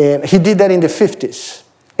 and he did that in the 50s.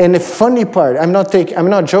 And the funny part, I'm not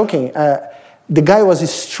joking. The guy was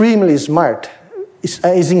extremely smart.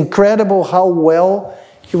 It's incredible how well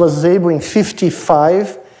he was able in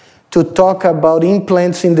 55 to talk about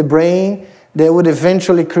implants in the brain that would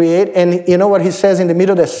eventually create. And you know what he says in the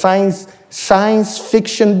middle of the science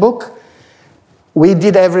fiction book? We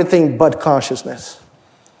did everything but consciousness.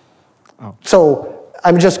 Oh. So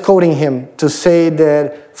I'm just quoting him to say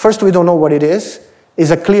that first, we don't know what it is.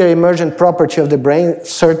 It's a clear emergent property of the brain,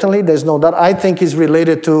 certainly, there's no doubt. I think it's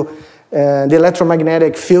related to the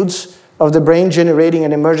electromagnetic fields of the brain generating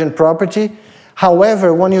an emergent property.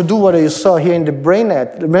 However, when you do what you saw here in the brain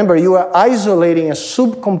net, remember, you are isolating a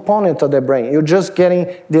subcomponent of the brain. You're just getting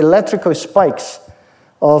the electrical spikes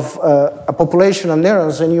of a population of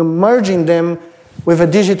neurons, and you're merging them with a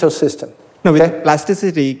digital system. No, with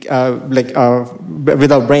plasticity, with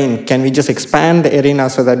our brain, can we just expand the arena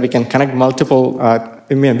so that we can connect multiple,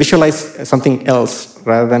 visualize something else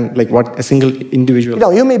rather than what a single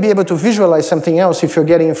individual? You may be able to visualize something else if you're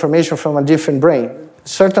getting information from a different brain.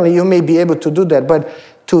 Certainly, you may be able to do that, but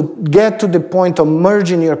to get to the point of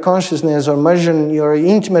merging your consciousness or merging your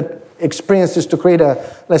intimate experiences to create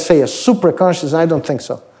let's say, a super consciousness, I don't think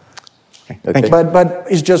so. Okay. But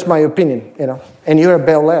it's just my opinion, And you're a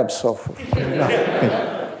Bell Lab, so.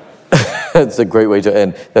 That's a great way to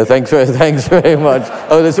end. Thanks very much.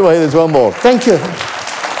 Oh, there's one more. Thank you.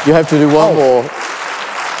 You have to do one more.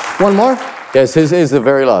 One more? Yes, here's the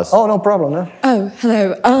very last. Oh, no problem. No? Oh,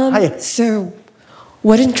 hello. Hi. So,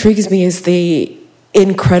 what intrigues me is the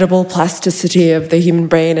incredible plasticity of the human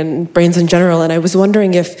brain and brains in general. And I was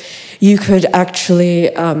wondering if you could actually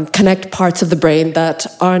connect parts of the brain that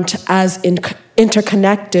aren't as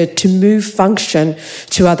interconnected to move function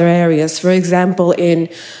to other areas. For example, in,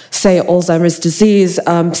 say, Alzheimer's disease,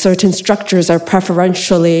 certain structures are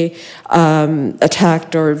preferentially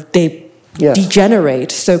attacked or they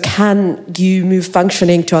degenerate. So can you move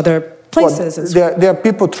functioning to other places? Well, there are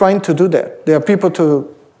people trying to do that. There are people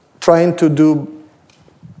trying to do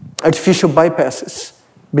artificial bypasses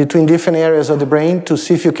between different areas of the brain to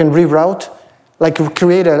see if you can reroute,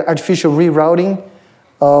 create an artificial rerouting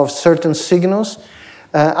of certain signals.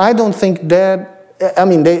 I don't think that,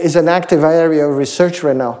 there is an active area of research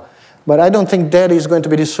right now, but I don't think that is going to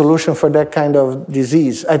be the solution for that kind of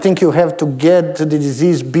disease. I think you have to get to the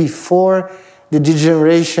disease before the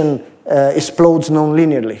degeneration explodes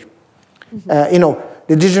non-linearly. Mm-hmm.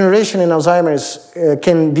 The degeneration in Alzheimer's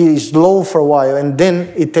can be slow for a while, and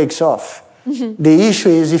then it takes off. Mm-hmm. The issue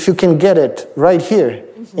is if you can get it right here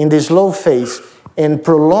in this slow phase and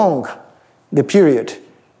prolong the period,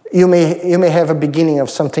 you may have a beginning of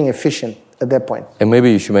something efficient at that point. And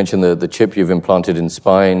maybe you should mention the chip you've implanted in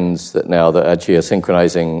spines that actually are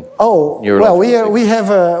synchronizing. Oh, well, we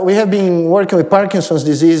have been working with Parkinson's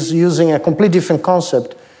disease using a completely different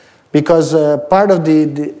concept. Because part of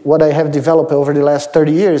what I have developed over the last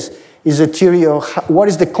 30 years is a theory of what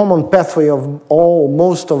is the common pathway of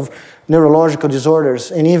most of neurological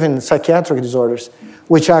disorders and even psychiatric disorders,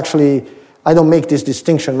 which actually, I don't make this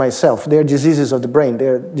distinction myself. They're diseases of the brain.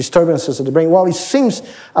 They're disturbances of the brain. Well, it seems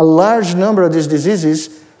a large number of these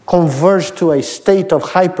diseases converge to a state of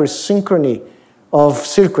hypersynchrony of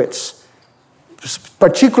circuits.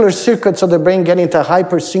 Particular circuits of the brain get into a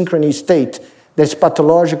hypersynchrony state that's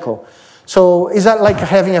pathological. So is that like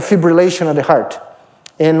having a fibrillation of the heart?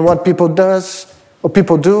 And what people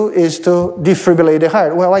do is to defibrillate the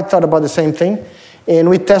heart. Well, I thought about the same thing, and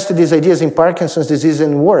we tested these ideas in Parkinson's disease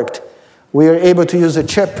and it worked. We were able to use a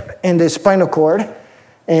chip in the spinal cord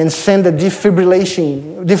and send a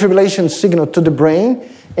defibrillation signal to the brain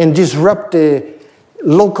and disrupt the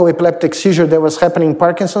local epileptic seizure that was happening in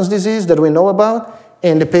Parkinson's disease that we know about,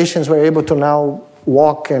 and the patients were able to now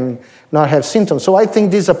walk and not have symptoms. So I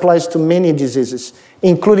think this applies to many diseases,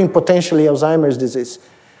 including potentially Alzheimer's disease.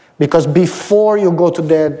 Because before you go to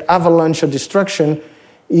that avalanche of destruction,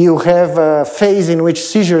 you have a phase in which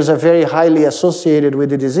seizures are very highly associated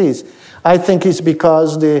with the disease. I think it's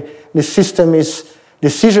because the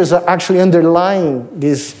seizures are actually underlying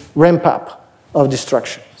this ramp up of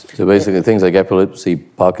destruction. So basically things like epilepsy,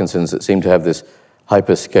 Parkinson's that seem to have this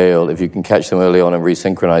hyperscale, if you can catch them early on and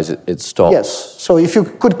resynchronize it, it stops. Yes, so if you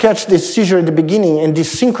could catch the seizure at the beginning and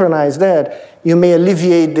desynchronize that, you may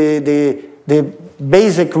alleviate the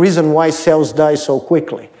basic reason why cells die so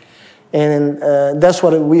quickly. And that's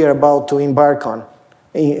what we are about to embark on.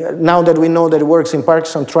 Now that we know that it works in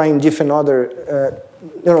Parkinson, trying different other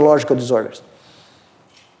neurological disorders.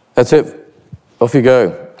 That's it. Off you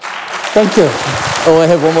go. Thank you. Oh, I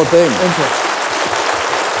have one more thing. Thank you.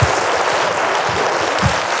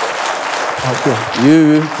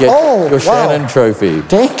 You get your Shannon trophy.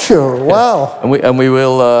 Thank you. Wow. And we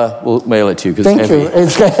will we'll mail it to you because Thank it's heavy. you.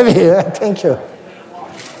 It's heavy. Yeah. Thank you.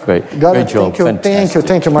 Great. Got Great it. job. Thank you.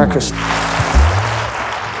 Thank you, Marcus.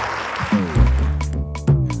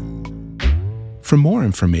 For more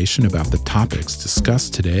information about the topics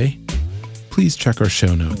discussed today, please check our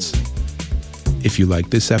show notes. If you like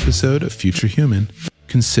this episode of Future Human,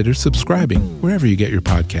 consider subscribing wherever you get your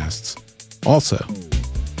podcasts. Also,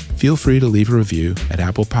 feel free to leave a review at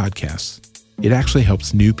Apple Podcasts. It actually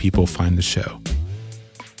helps new people find the show.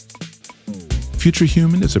 Future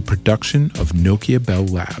Human is a production of Nokia Bell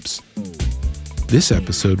Labs. This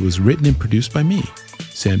episode was written and produced by me,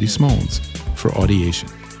 Sandy Smollins, for Audiation.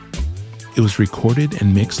 It was recorded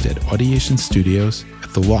and mixed at Audiation Studios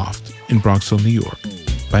at The Loft in Bronxville, New York,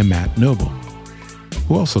 by Matt Noble,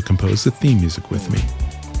 who also composed the theme music with me.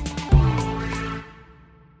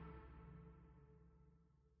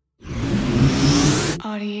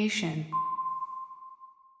 Audiation.